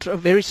out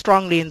very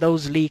strongly in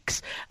those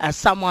leaks as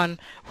someone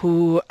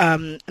who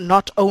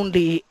not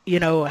only,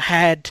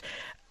 had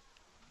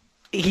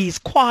his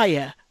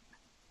choir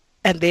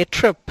and their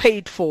trip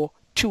paid for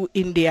to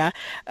India,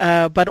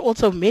 but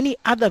also many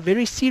other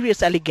very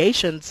serious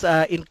allegations,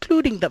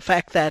 including the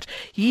fact that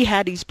he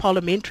had his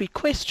parliamentary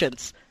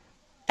questions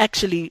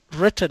actually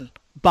written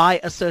by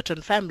a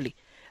certain family.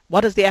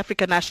 What has the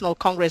African National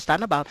Congress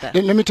done about that?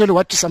 Let me tell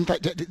you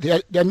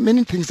there are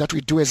many things that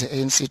we do as the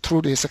ANC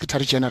through the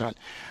Secretary General,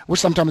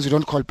 which sometimes we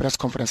don't call press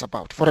conference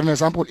about. For an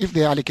example, if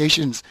there are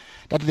allegations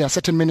that there are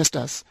certain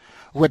ministers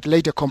who had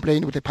later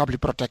complained with the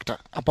public protector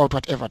about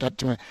whatever,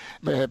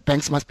 that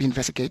banks must be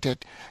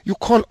investigated, you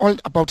call all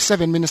about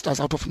 7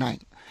 ministers out of 9.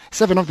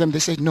 7 of them, they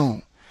say,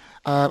 no,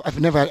 I've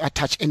never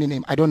attached any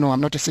name. I don't know,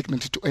 I'm not a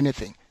signatory to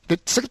anything.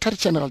 The Secretary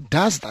General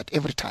does that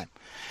every time.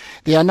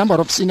 There are a number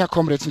of senior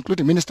comrades,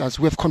 including ministers,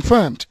 who have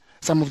confirmed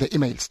some of the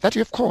emails. That,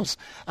 of course,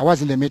 I was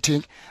in the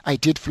meeting, I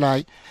did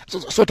fly,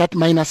 so that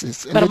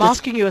minuses. But I'm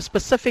asking you a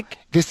specific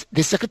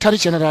the Secretary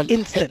General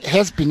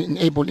has been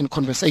enabled in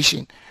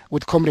conversation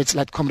with comrades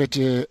like Comrade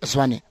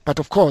Zwane. But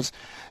of course,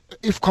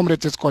 if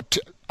comrades has got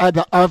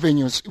other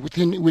avenues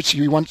within which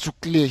you want to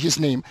clear his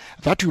name,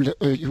 that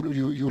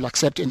you'll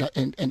accept,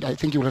 and I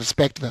think you will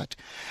respect that.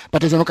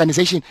 But as an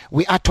organization,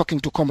 we are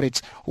talking to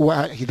comrades who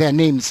their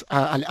names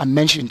are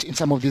mentioned in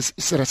some of these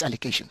serious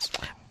allegations.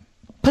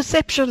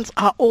 Perceptions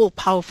are all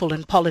powerful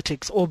in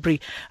politics,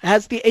 Aubrey.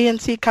 Has the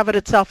ANC covered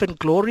itself in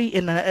glory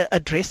in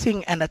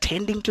addressing and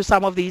attending to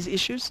some of these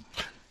issues?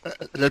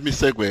 Let me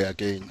segue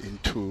again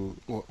into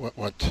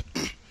what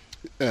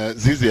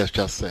Zizi has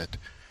just said.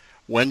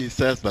 When he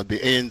says that the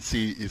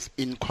ANC is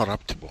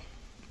incorruptible,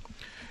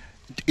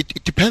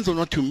 it depends on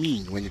what you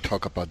mean when you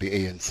talk about the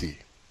ANC.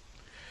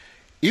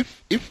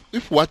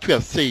 If what we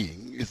are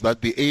saying is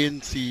that the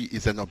ANC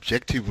is an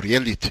objective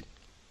reality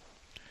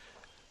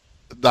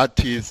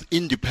that is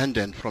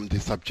independent from the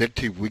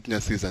subjective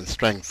weaknesses and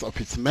strengths of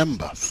its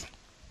members,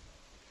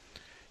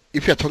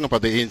 if you are talking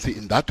about the ANC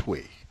in that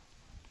way,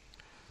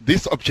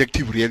 this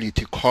objective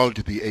reality called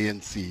the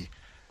ANC,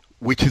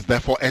 which is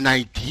therefore an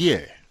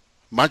idea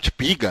much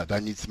bigger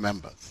than its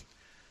members,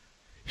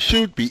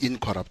 should be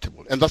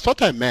incorruptible. And that's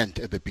what I meant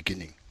at the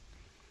beginning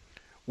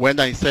when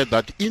I said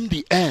that in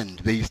the end,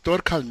 the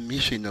historical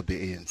mission of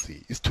the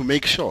ANC is to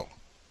make sure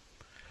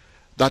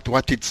that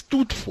what it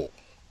stood for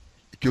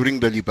during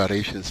the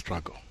liberation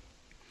struggle,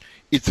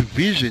 its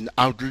vision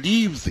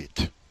outlives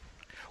it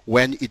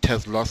when it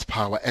has lost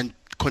power and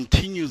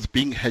continues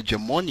being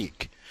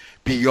hegemonic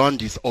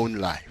beyond its own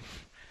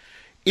life.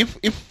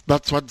 If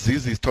that's what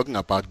Zizi is talking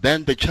about,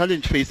 then the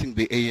challenge facing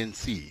the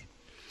ANC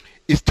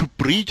is to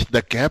bridge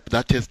the gap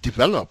that has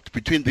developed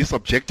between this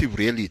objective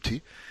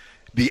reality,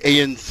 the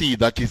ANC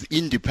that is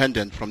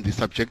independent from the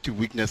subjective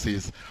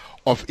weaknesses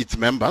of its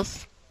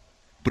members,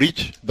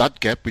 bridge that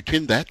gap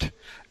between that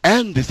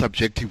and the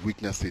subjective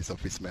weaknesses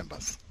of its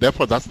members.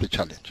 Therefore, that's the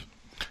challenge.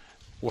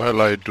 Well,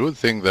 I do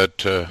think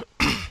that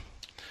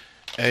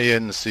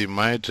ANC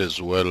might as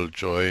well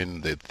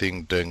join the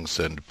think tanks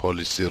and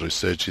policy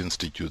research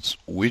institutes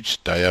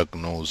which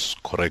diagnose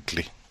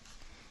correctly,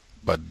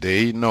 but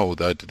they know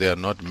that they are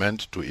not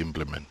meant to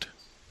implement.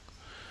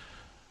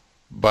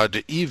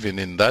 But even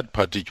in that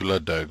particular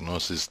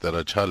diagnosis, there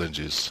are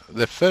challenges.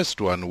 The first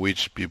one,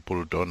 which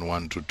people don't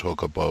want to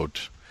talk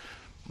about,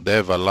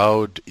 they've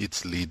allowed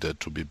its leader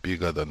to be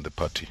bigger than the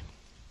party.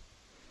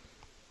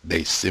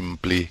 They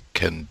simply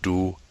can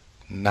do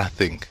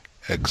nothing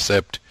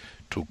except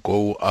to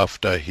go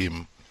after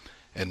him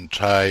and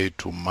try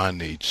to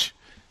manage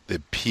the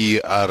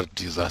PR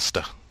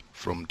disaster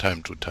from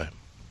time to time.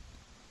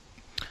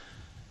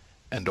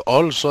 And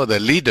also the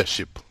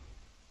leadership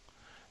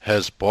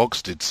has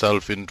boxed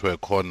itself into a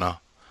corner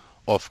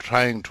of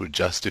trying to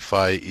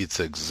justify its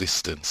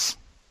existence,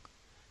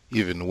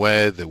 even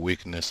where the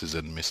weaknesses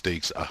and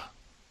mistakes are.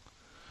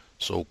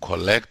 So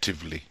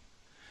collectively,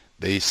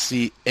 they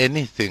see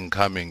anything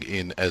coming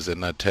in as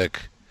an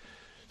attack.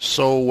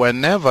 So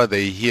whenever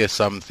they hear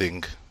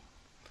something,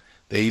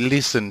 they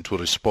listen to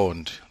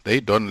respond.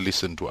 They don't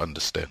listen to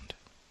understand.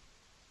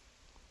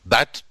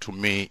 That, to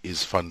me,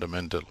 is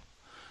fundamental.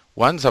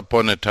 Once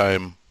upon a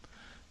time,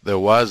 there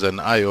was an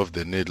eye of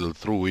the needle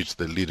through which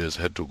the leaders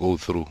had to go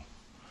through.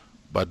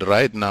 But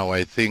right now,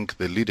 I think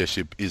the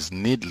leadership is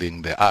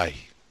needling the eye.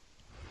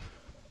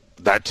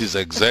 That is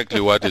exactly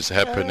what is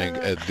happening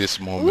at this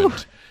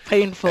moment. Ooh,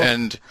 painful.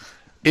 And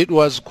it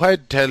was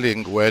quite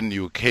telling when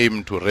you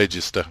came to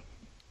register.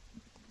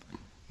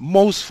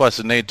 Most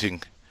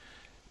fascinating.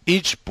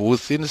 Each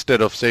booth, instead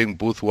of saying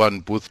booth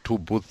 1, booth 2,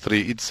 booth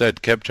 3, it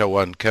said capture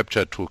 1,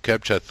 capture 2,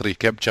 capture 3,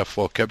 capture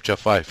 4, capture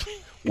 5,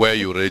 where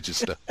you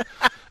register.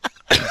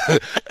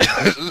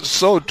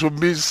 So to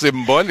me,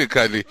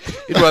 symbolically,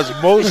 it was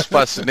most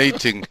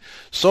fascinating.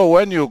 So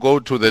when you go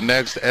to the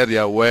next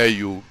area where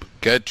you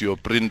get your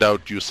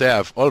printout, you say,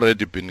 I've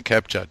already been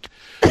captured.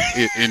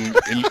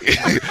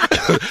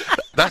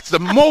 That's the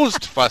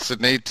most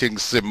fascinating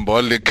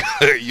symbolic,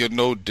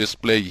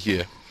 display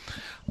here.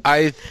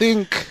 I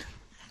think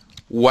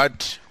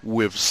what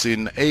we've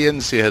seen,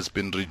 ANC has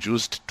been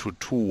reduced to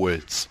 2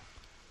 words: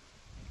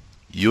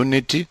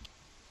 unity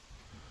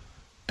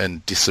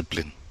and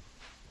discipline.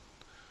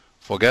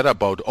 Forget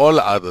about all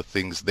other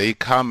things. They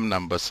come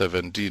number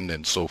 17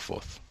 and so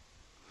forth.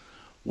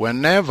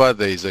 Whenever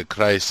there is a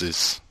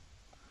crisis,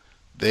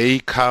 they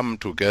come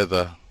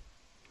together,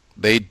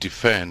 they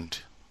defend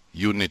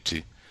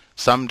unity,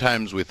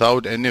 sometimes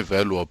without any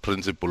value or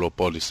principle or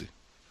policy.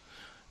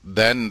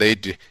 Then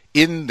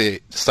in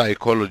the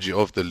psychology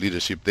of the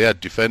leadership, they are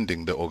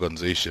defending the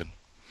organization.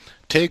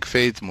 Take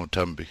Faith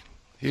Mutambi.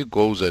 He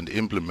goes and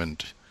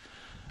implement,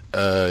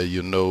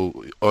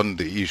 on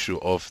the issue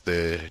of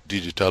the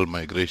digital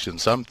migration,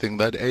 something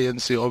that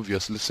ANC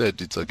obviously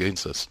said it's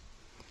against us.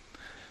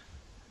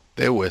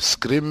 They were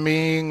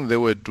screaming, they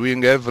were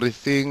doing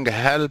everything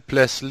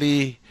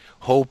helplessly,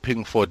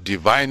 hoping for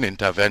divine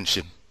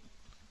intervention.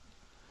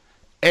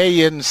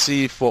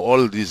 ANC for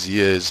all these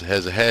years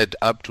has had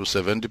up to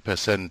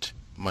 70%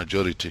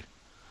 majority,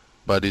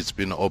 but it's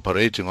been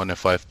operating on a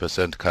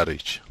 5%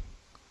 courage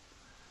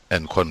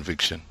and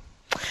conviction.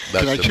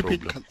 That's the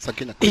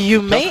problem.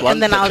 You may,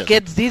 and then I'll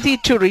get Zizi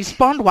to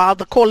respond while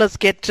the callers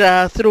get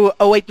through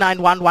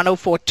 0891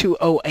 104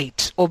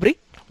 208. Aubrey?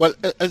 Well,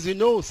 as you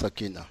know,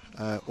 Sakina,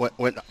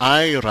 when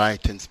I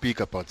write and speak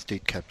about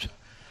state capture,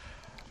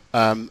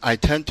 I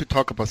tend to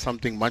talk about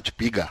something much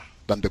bigger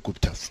than the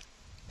Guptas.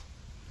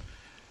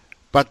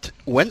 But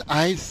when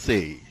I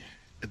say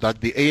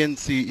that the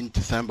ANC in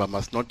December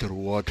must not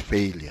reward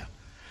failure,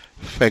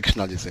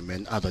 factionalism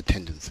and other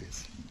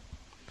tendencies,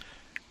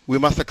 we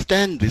must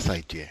extend this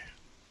idea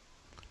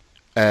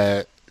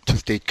to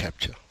state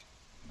capture.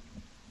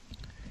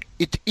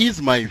 It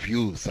is my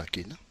view,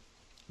 Sakina,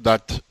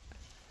 that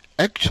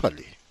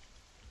actually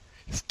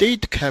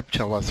state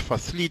capture was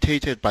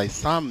facilitated by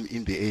some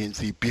in the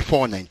ANC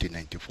before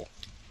 1994.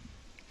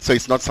 So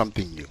it's not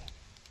something new.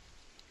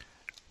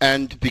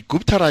 And the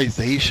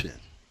Guptarization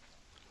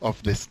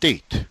of the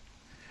state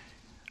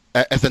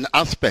as an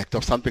aspect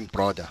of something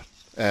broader,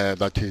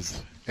 that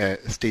is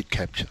state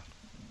capture.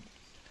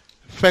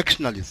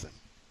 Factionalism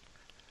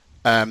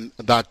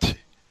that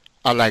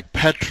are like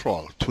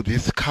petrol to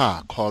this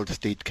car called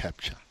state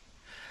capture,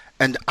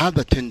 and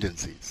other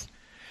tendencies,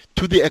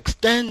 to the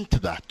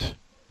extent that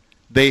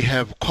they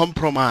have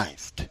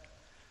compromised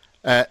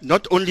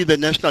not only the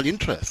national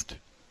interest,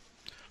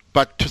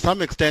 but to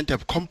some extent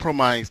have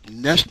compromised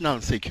national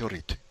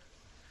security.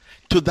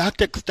 To that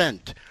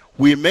extent,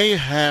 we may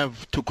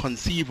have to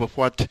conceive of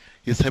what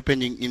is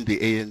happening in the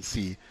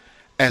ANC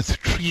as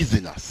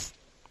treasonous.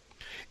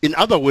 In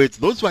other words,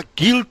 those who are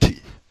guilty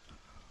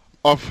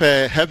of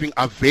having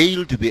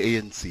availed the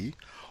ANC,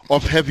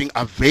 of having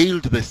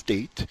availed the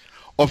state,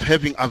 of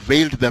having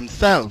availed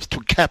themselves to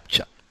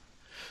capture,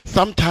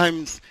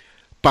 sometimes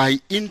by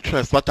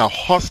interests that are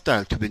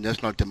hostile to the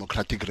National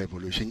Democratic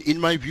Revolution, in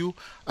my view,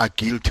 are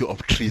guilty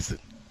of treason.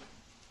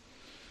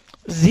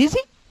 Zizi?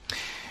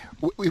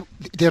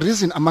 The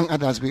reason, among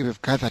others, we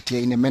have gathered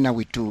here in a manner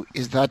we do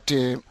is that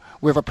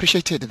we have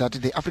appreciated that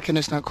the African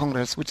National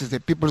Congress, which is the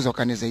people's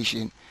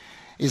organization,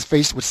 is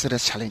faced with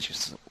serious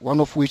challenges, one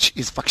of which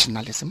is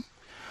factionalism,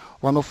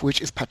 one of which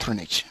is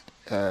patronage.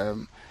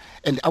 And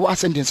our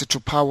ascendancy to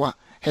power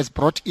has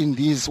brought in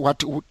these,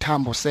 what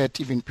Tambo said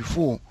even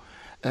before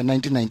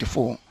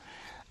 1994,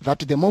 that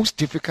the most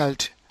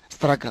difficult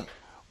struggle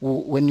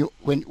when you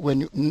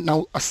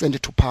now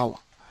ascend to power,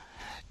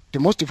 the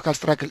most difficult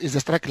struggle is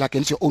the struggle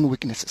against your own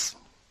weaknesses.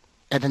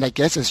 And then I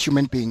guess as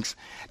human beings,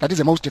 that is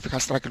the most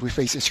difficult struggle we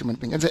face as human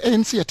beings. And the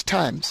ANC at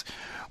times,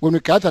 when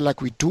we gather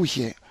like we do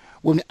here,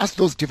 when we ask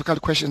those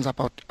difficult questions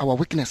about our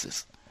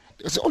weaknesses,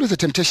 there's always a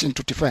temptation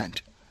to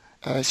defend.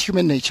 It's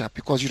human nature,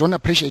 because you don't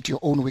appreciate your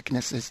own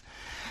weaknesses.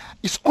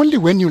 It's only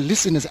when you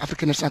listen as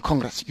African National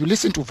Congress, you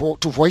listen to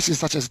voices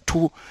such as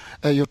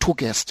your two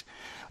guests,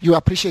 you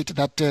appreciate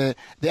that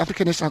the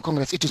African National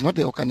Congress, it is not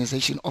the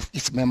organization of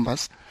its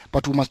members,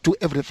 but we must do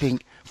everything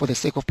for the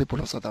sake of people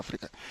of South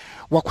Africa.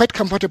 We're quite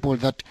comfortable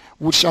that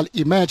we shall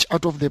emerge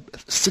out of the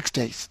 6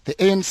 days. The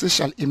ANC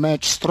shall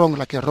emerge strong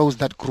like a rose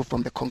that grew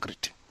from the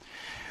concrete.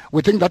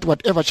 We think that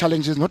whatever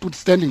challenges,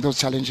 notwithstanding those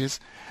challenges,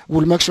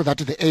 we'll make sure that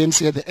the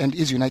ANC at the end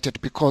is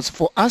united, because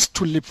for us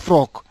to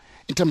leapfrog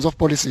in terms of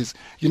policies,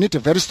 you need a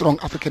very strong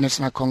African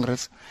National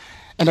Congress.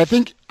 And I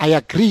think I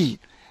agree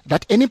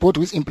that anybody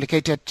who is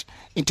implicated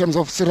in terms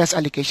of serious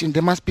allegation,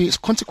 there must be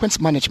consequence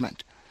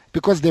management,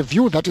 because the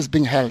view that is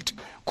being held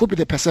could be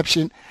the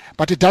perception,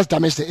 but it does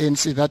damage the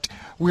ANC, that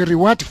we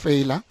reward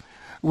failure,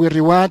 we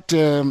reward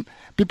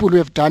people who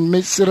have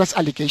done serious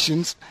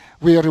allegations,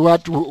 we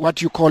reward what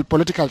you call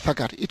political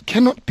thuggery. It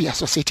cannot be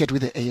associated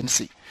with the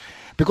ANC,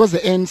 because the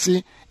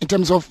ANC, in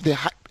terms of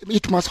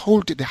it must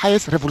hold the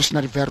highest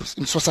revolutionary values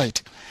in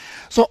society.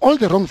 So all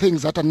the wrong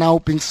things that are now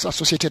being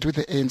associated with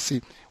the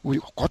ANC,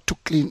 we got to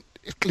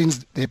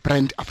cleanse the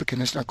brand African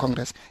National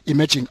Congress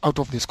emerging out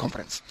of this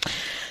conference.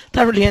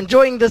 Thoroughly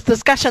enjoying this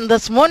discussion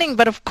this morning,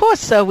 but of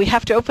course we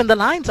have to open the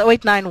lines,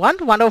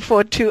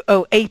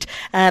 0891-104-208,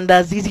 and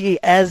Zizi,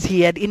 as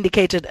he had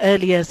indicated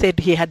earlier, said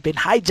he had been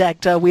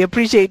hijacked. We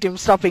appreciate him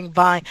stopping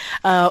by.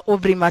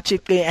 Aubrey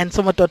Machikli and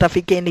Somoto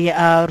Tafikeni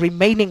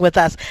remaining with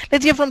us.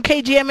 Let's hear from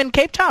KGM in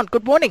Cape Town.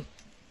 Good morning.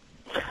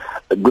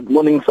 Good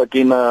morning,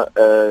 Sakina,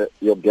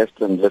 your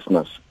guests and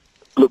listeners.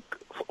 Look,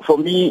 for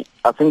me,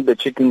 I think the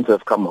chickens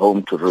have come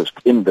home to roost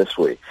in this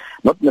way.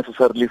 Not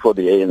necessarily for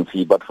the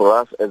ANC, but for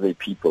us as a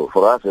people,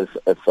 for us as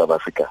South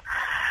Africa.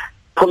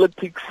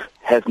 Politics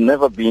has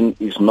never been,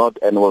 is not,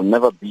 and will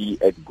never be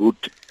a good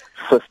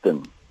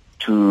system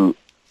to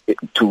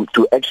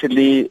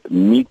actually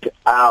meet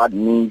our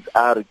needs,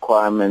 our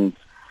requirements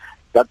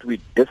that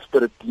we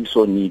desperately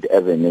so need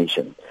as a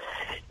nation.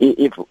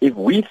 If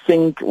we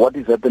think what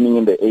is happening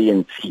in the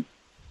ANC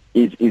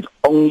is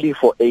only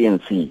for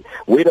ANC,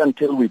 wait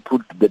until we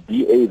put the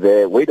DA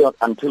there, wait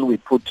until we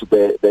put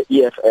the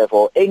EFF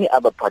or any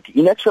other party.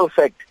 In actual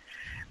fact,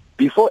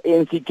 before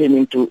ANC came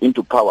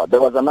into power,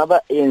 there was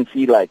another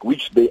ANC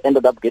which they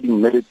ended up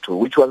getting married to,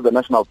 which was the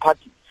National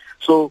Party.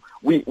 So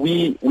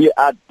we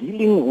are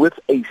dealing with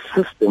a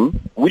system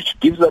which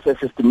gives us a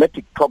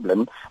systematic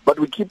problem, but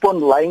we keep on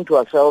lying to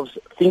ourselves,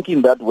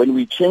 thinking that when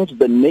we change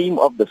the name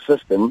of the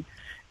system,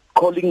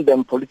 calling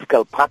them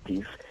political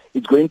parties,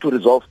 it's going to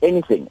resolve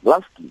anything.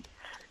 Lastly,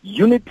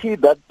 unity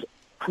that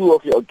two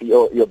of your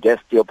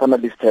guests, your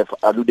panelists have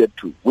alluded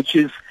to, which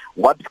is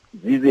what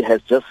Zizi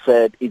has just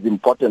said is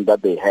important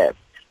that they have.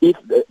 If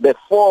the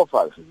four of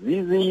us,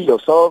 Zizi,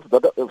 yourself,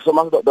 Dr.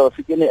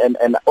 Fikeni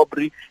and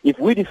Aubrey, if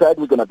we decide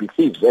we're going to be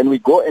thieves and we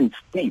go and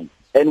steal,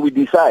 and we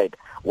decide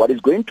what is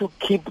going to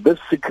keep this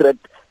secret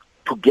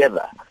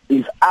together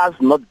is us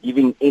not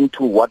giving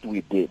into what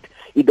we did.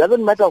 It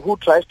doesn't matter who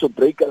tries to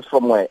break us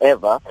from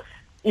wherever.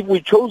 If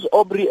we chose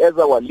Aubrey as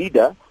our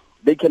leader,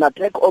 they can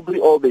attack Aubrey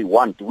all they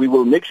want. We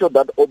will make sure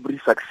that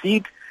Aubrey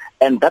succeeds,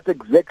 and that's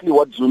exactly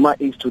what Zuma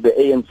is to the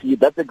ANC.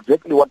 That's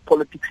exactly what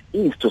politics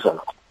is to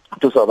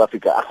South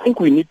Africa. I think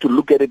we need to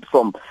look at it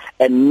from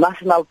a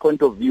national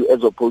point of view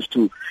as opposed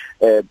to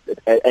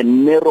a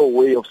narrow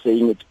way of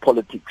saying it's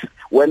politics.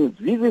 When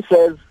Zizi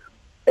says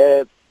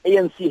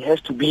ANC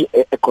has to be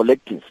a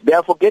collective, they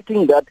are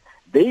forgetting that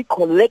they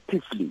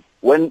collectively,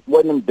 when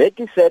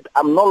Mbeki said,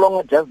 I'm no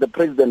longer just the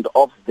president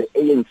of the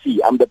ANC,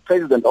 I'm the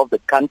president of the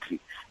country.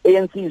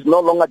 ANC is no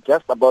longer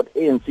just about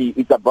ANC,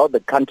 it's about the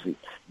country.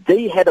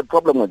 They had a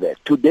problem with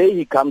that. Today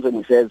he comes and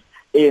he says,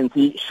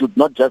 ANC should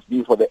not just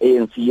be for the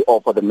ANC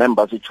or for the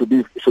members, it should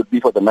be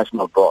for the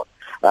national cause.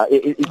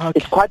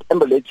 It's quite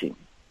embarrassing.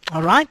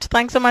 All right,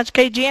 thanks so much,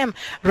 KGM.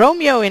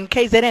 Romeo in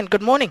KZN,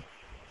 good morning.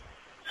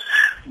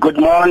 Good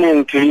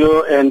morning to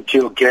you and to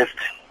your guest.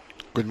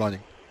 Good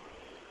morning.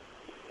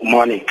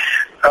 Morning.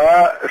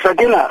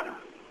 Sakina,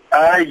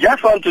 I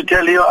just want to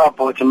tell you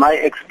about my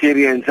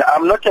experience.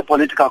 I'm not a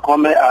political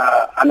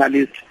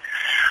analyst,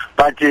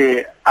 but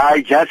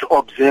I just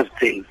observe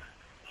things.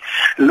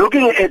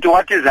 Looking at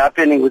what is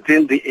happening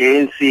within the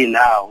ANC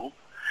now,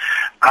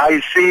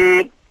 I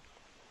see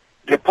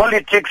the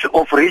politics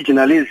of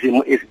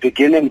regionalism is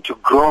beginning to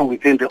grow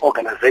within the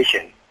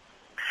organization.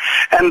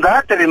 And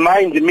that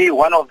reminds me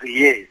one of the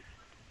years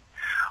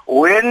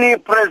when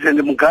President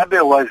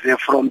Mugabe was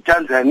from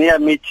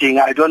Tanzania meeting,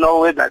 I don't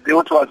know whether it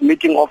was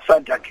meeting of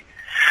SADC,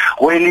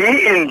 when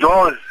he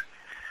endorsed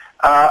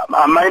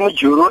Amai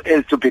Mujuru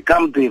as to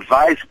become the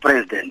vice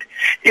president,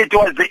 it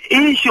was the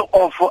issue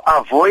of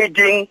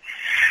avoiding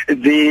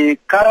the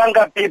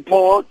Karanga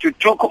people to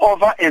take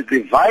over as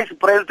the vice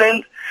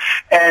president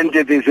and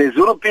the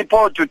Zezuru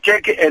people to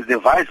take as the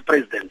vice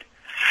president.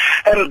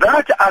 And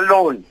that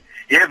alone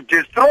have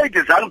destroyed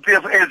the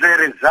ZANU-PF. As a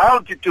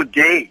result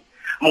today,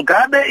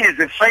 Mugabe is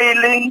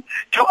failing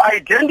to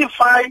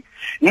identify,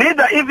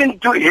 neither even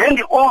to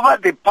hand over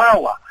the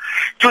power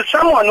to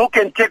someone who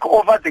can take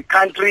over the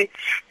country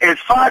as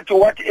far to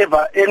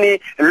whatever,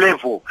 any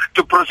level,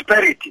 to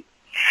prosperity.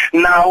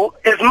 Now,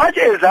 as much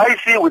as I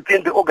see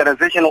within the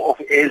organization of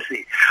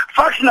ANC,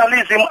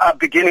 factionalism are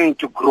beginning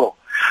to grow.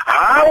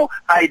 How?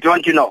 I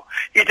don't know.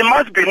 It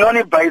must be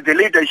known by the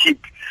leadership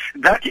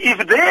that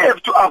if they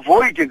have to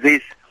avoid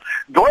this,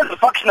 those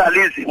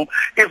factionalism,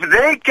 if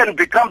they can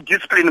become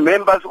disciplined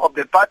members of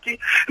the party,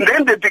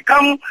 then they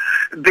become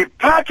the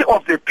party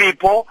of the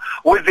people,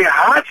 with the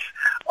hearts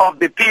of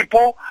the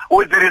people,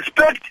 with the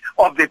respect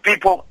of the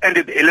people and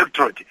the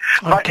electorate.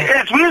 Okay. But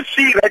as we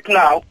see right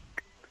now,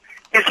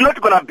 it's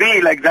not going to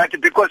be like that,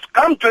 because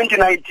come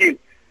 2019,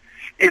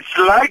 it's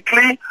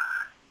likely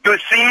to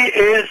see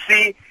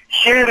ANC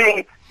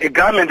sharing a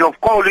government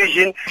of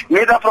coalition,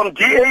 neither from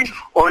DA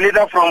or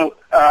neither from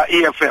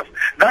EFF.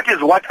 That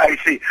is what I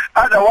see.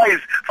 Otherwise,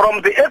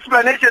 from the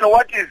explanation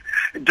what is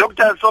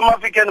Dr.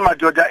 Somafikan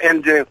Madoda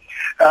and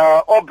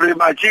Aubrey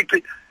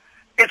Machiki,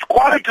 it's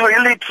quite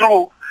really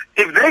true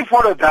if they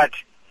follow that.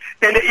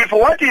 And if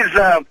what is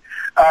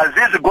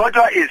this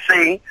Godwa is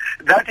saying,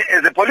 that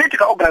as a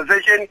political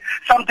organization,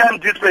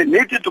 sometimes discipline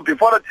needs to be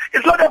followed.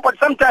 It's not about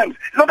sometimes,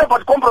 it's not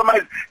about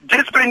compromise.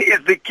 Discipline is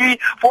the key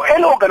for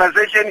any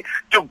organization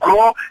to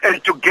grow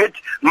and to get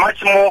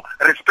much more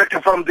respect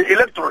from the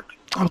electorate.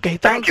 Okay,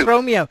 thanks,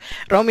 Romeo.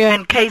 Romeo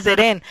and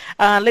KZN.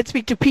 Let's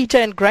speak to Peter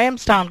in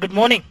Grahamstown. Good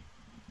morning.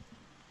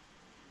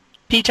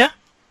 Peter?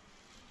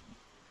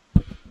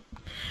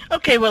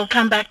 Okay, we'll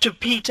come back to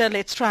Peter.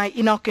 Let's try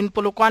Enoch in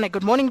Polokwane.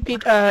 Good morning,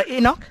 Peter.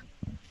 Enoch?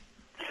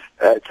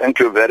 Thank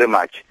you very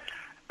much.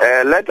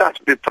 Let us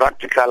be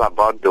practical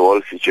about the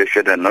whole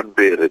situation and not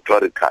be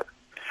rhetorical.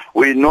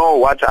 We know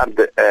what are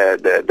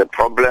the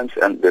problems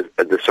and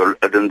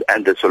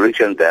the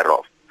solution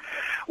thereof.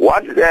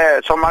 What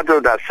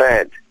Somato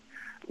said,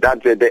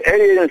 that the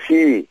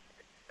ANC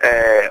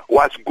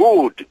was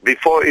good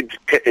before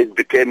it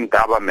became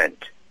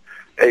government.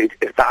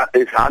 It's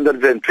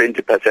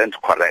 120%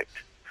 correct.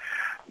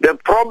 The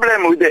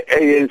problem with the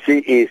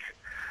ANC is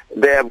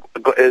they've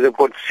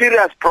got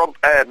serious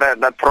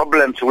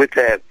problems with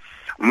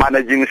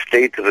managing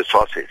state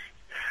resources.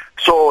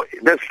 So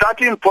the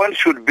starting point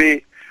should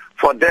be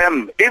for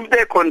them, if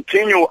they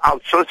continue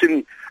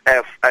outsourcing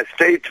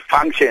state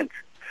functions,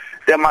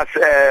 they must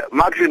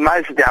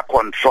maximize their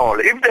control.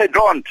 If they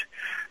don't,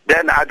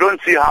 then I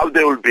don't see how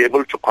they will be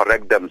able to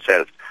correct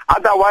themselves.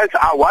 Otherwise,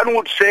 one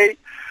would say,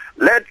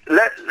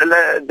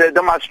 they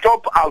must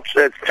stop out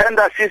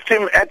tender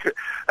system at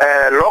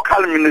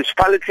local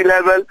municipality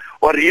level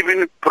or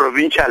even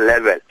provincial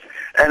level.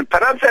 And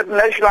perhaps at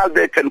national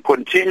they can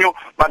continue,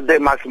 but they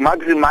must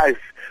maximize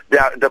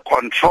the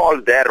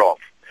control thereof.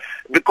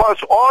 Because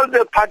all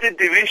the party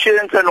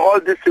divisions and all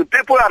this,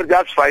 people are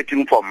just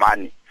fighting for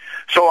money.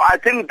 So I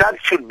think that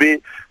should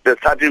be the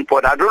starting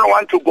point. I don't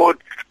want to go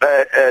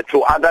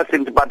to other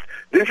things, but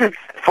this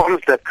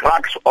forms the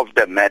crux of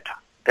the matter.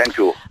 Thank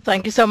you.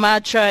 Thank you so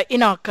much,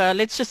 Enoch.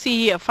 Let's just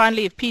see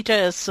finally if Peter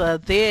is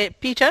there.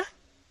 Peter?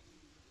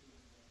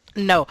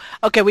 No.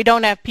 Okay, we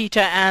don't have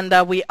Peter, and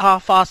we are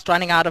fast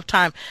running out of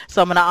time.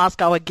 So I'm going to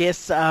ask our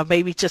guests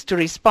maybe just to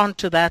respond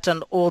to that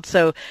and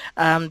also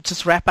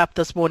just wrap up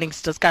this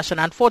morning's discussion.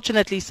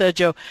 Unfortunately,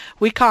 Sergio,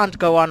 we can't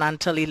go on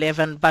until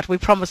 11, but we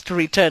promise to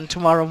return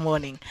tomorrow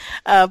morning.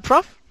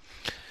 Prof?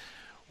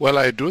 Well,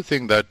 I do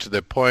think that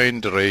the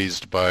point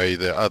raised by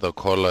the other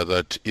caller,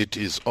 that it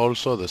is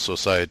also the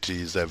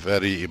society, is a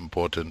very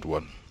important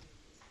one.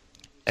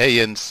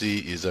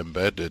 ANC is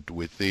embedded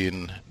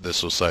within the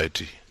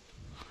society.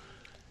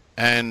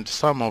 And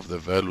some of the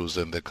values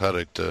and the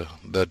character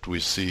that we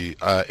see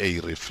are a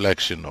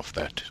reflection of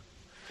that.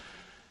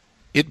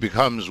 It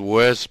becomes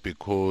worse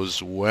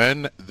because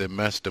when the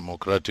mass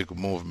democratic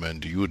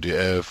movement,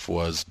 UDF,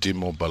 was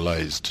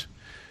demobilized,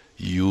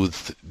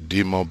 youth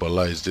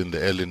demobilized in the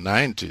early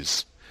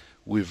 90s,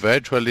 we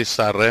virtually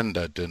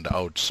surrendered and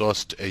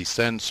outsourced a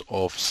sense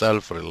of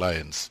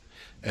self-reliance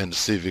and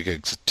civic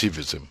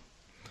activism,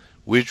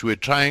 which we're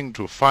trying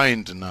to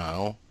find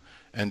now,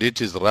 and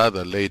it is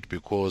rather late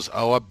because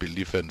our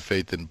belief and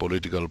faith in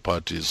political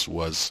parties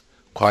was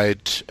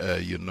quite,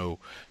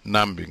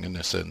 numbing in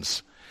a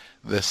sense.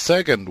 The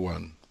second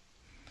one,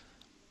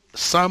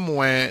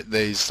 somewhere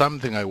there is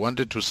something I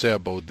wanted to say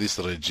about this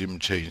regime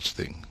change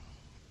thing.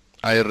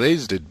 I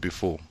raised it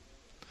before.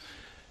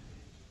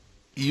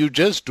 You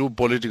just do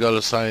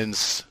political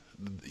science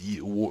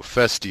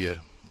first year,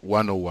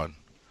 101.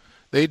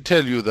 They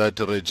tell you that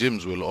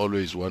regimes will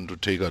always want to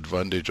take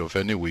advantage of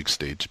any weak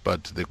state.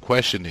 But the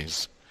question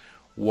is,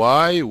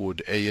 why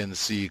would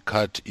ANC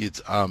cut its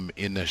arm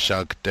in a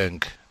shark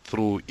tank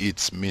through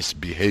its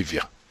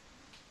misbehavior?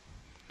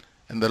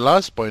 And the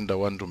last point I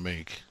want to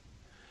make,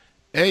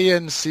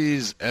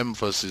 ANC's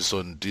emphasis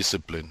on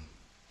discipline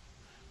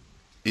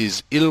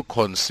is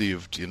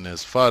ill-conceived in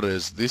as far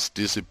as this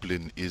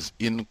discipline is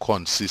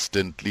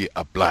inconsistently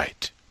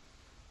applied.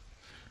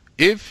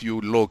 If you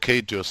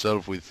locate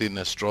yourself within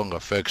a strong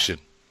affection,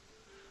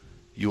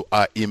 you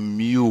are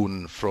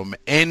immune from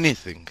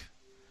anything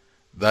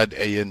that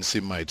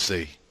ANC might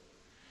say.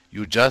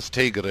 You just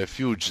take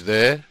refuge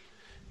there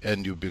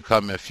and you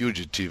become a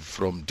fugitive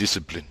from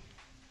discipline.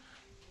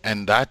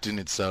 And that in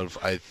itself,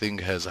 I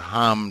think, has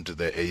harmed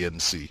the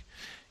ANC.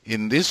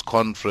 In this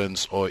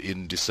conference or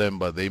in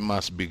December, they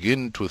must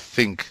begin to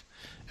think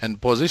and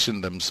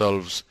position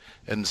themselves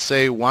and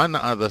say one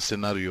other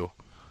scenario.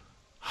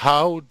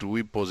 How do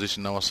we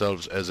position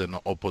ourselves as an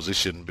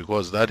opposition?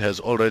 Because that has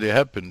already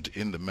happened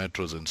in the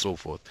metros and so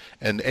forth.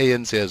 And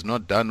ANC has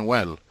not done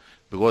well,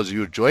 because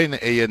you join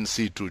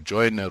ANC to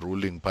join a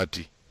ruling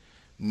party,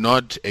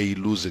 not a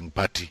losing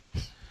party.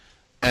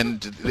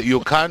 And you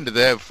can't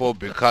therefore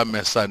become a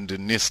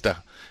Sandinista.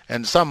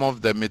 And some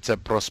of them, it's a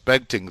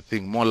prospecting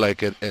thing, more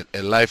like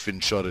a life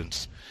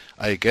insurance.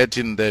 I get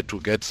in there to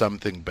get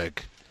something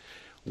back.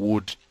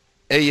 Would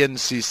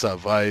ANC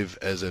survive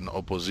as an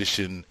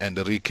opposition and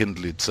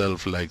rekindle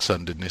itself like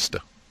Sandinista?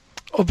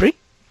 Aubrey?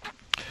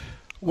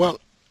 Well,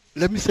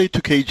 let me say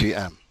to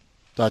KGM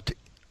that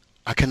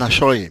I can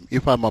assure him,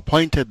 if I'm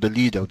appointed the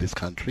leader of this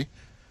country,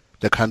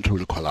 the country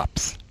will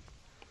collapse.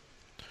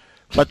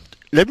 But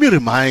let me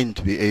remind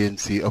the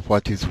ANC of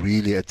what is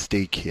really at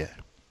stake here.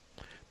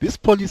 This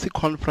policy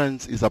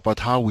conference is about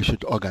how we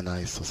should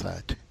organize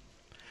society.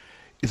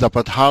 It's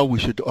about how we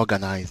should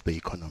organize the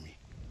economy.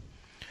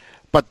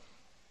 But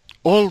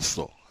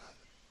also,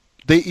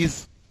 there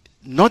is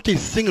not a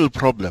single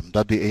problem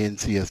that the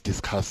ANC has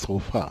discussed so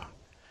far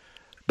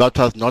that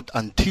was not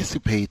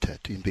anticipated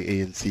in the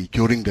ANC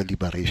during the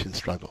liberation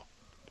struggle.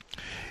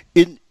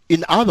 In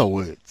other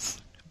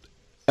words,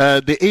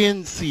 the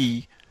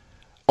ANC,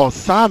 or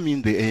some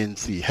in the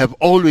ANC, have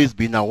always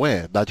been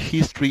aware that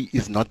history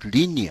is not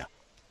linear,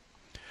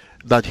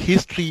 that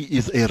history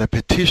is a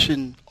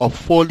repetition of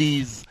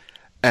follies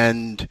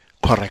and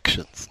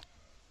corrections.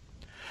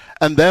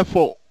 And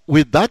therefore,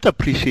 with that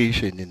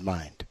appreciation in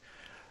mind,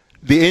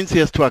 the ANC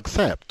has to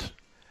accept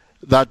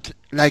that,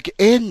 like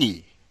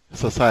any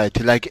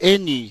society, like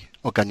any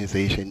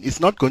organization, it's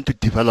not going to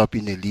develop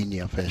in a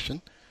linear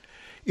fashion.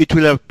 It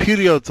will have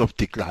periods of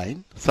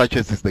decline, such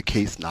as is the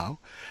case now,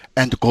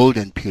 and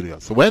golden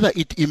periods. So whether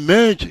it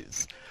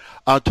emerges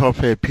out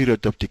of a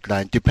period of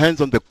decline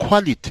depends on the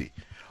quality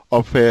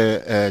of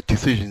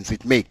decisions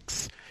it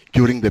makes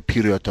during the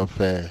period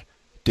of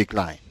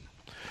decline.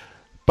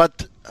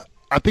 But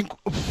I think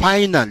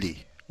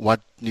finally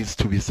what needs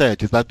to be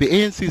said is that the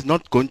ANC is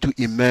not going to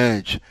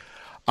emerge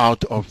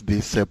out of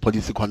this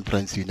policy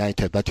conference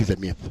united. That is a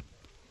myth.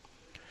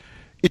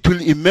 It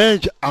will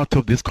emerge out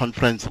of this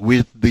conference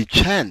with the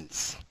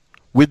chance,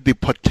 with the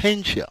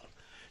potential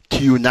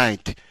to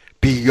unite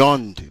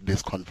beyond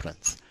this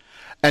conference.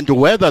 And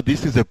whether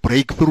this is a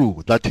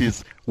breakthrough, that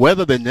is,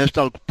 whether the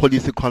National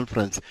Policy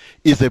Conference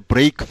is a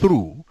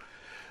breakthrough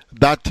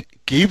that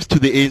gives to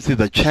the ANC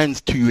the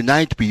chance to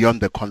unite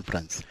beyond the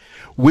conference,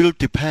 will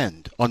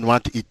depend on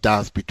what it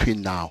does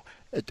between now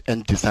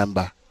and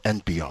December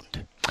and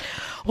beyond.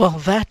 Well,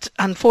 that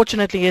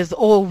unfortunately is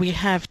all we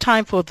have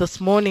time for this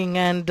morning.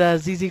 And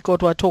Zizi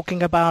Kodwa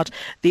talking about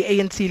the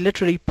ANC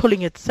literally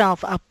pulling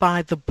itself up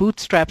by the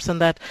bootstraps, and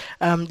that,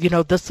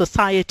 this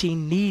society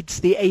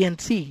needs the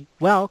ANC.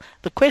 Well,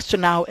 the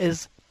question now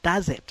is,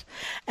 does it?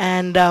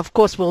 And of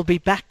course, we'll be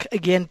back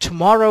again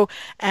tomorrow,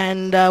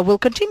 and we'll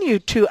continue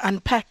to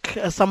unpack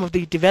some of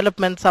the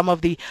developments, some of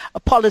the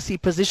policy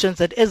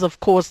positions. It is, of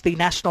course, the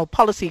National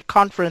Policy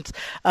Conference,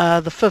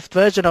 the fifth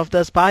version of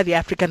this by the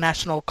African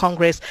National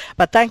Congress.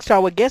 But thanks to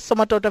our guests,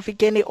 Somatota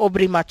Fikeni,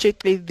 Aubrey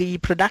Machitli, the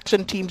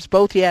production teams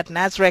both here at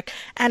Nasrec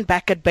and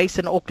back at base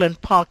in Auckland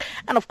Park,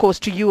 and of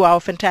course to you, our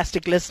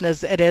fantastic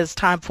listeners. It is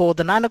time for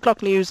the 9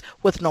 o'clock news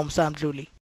with Nomsa Mdluli.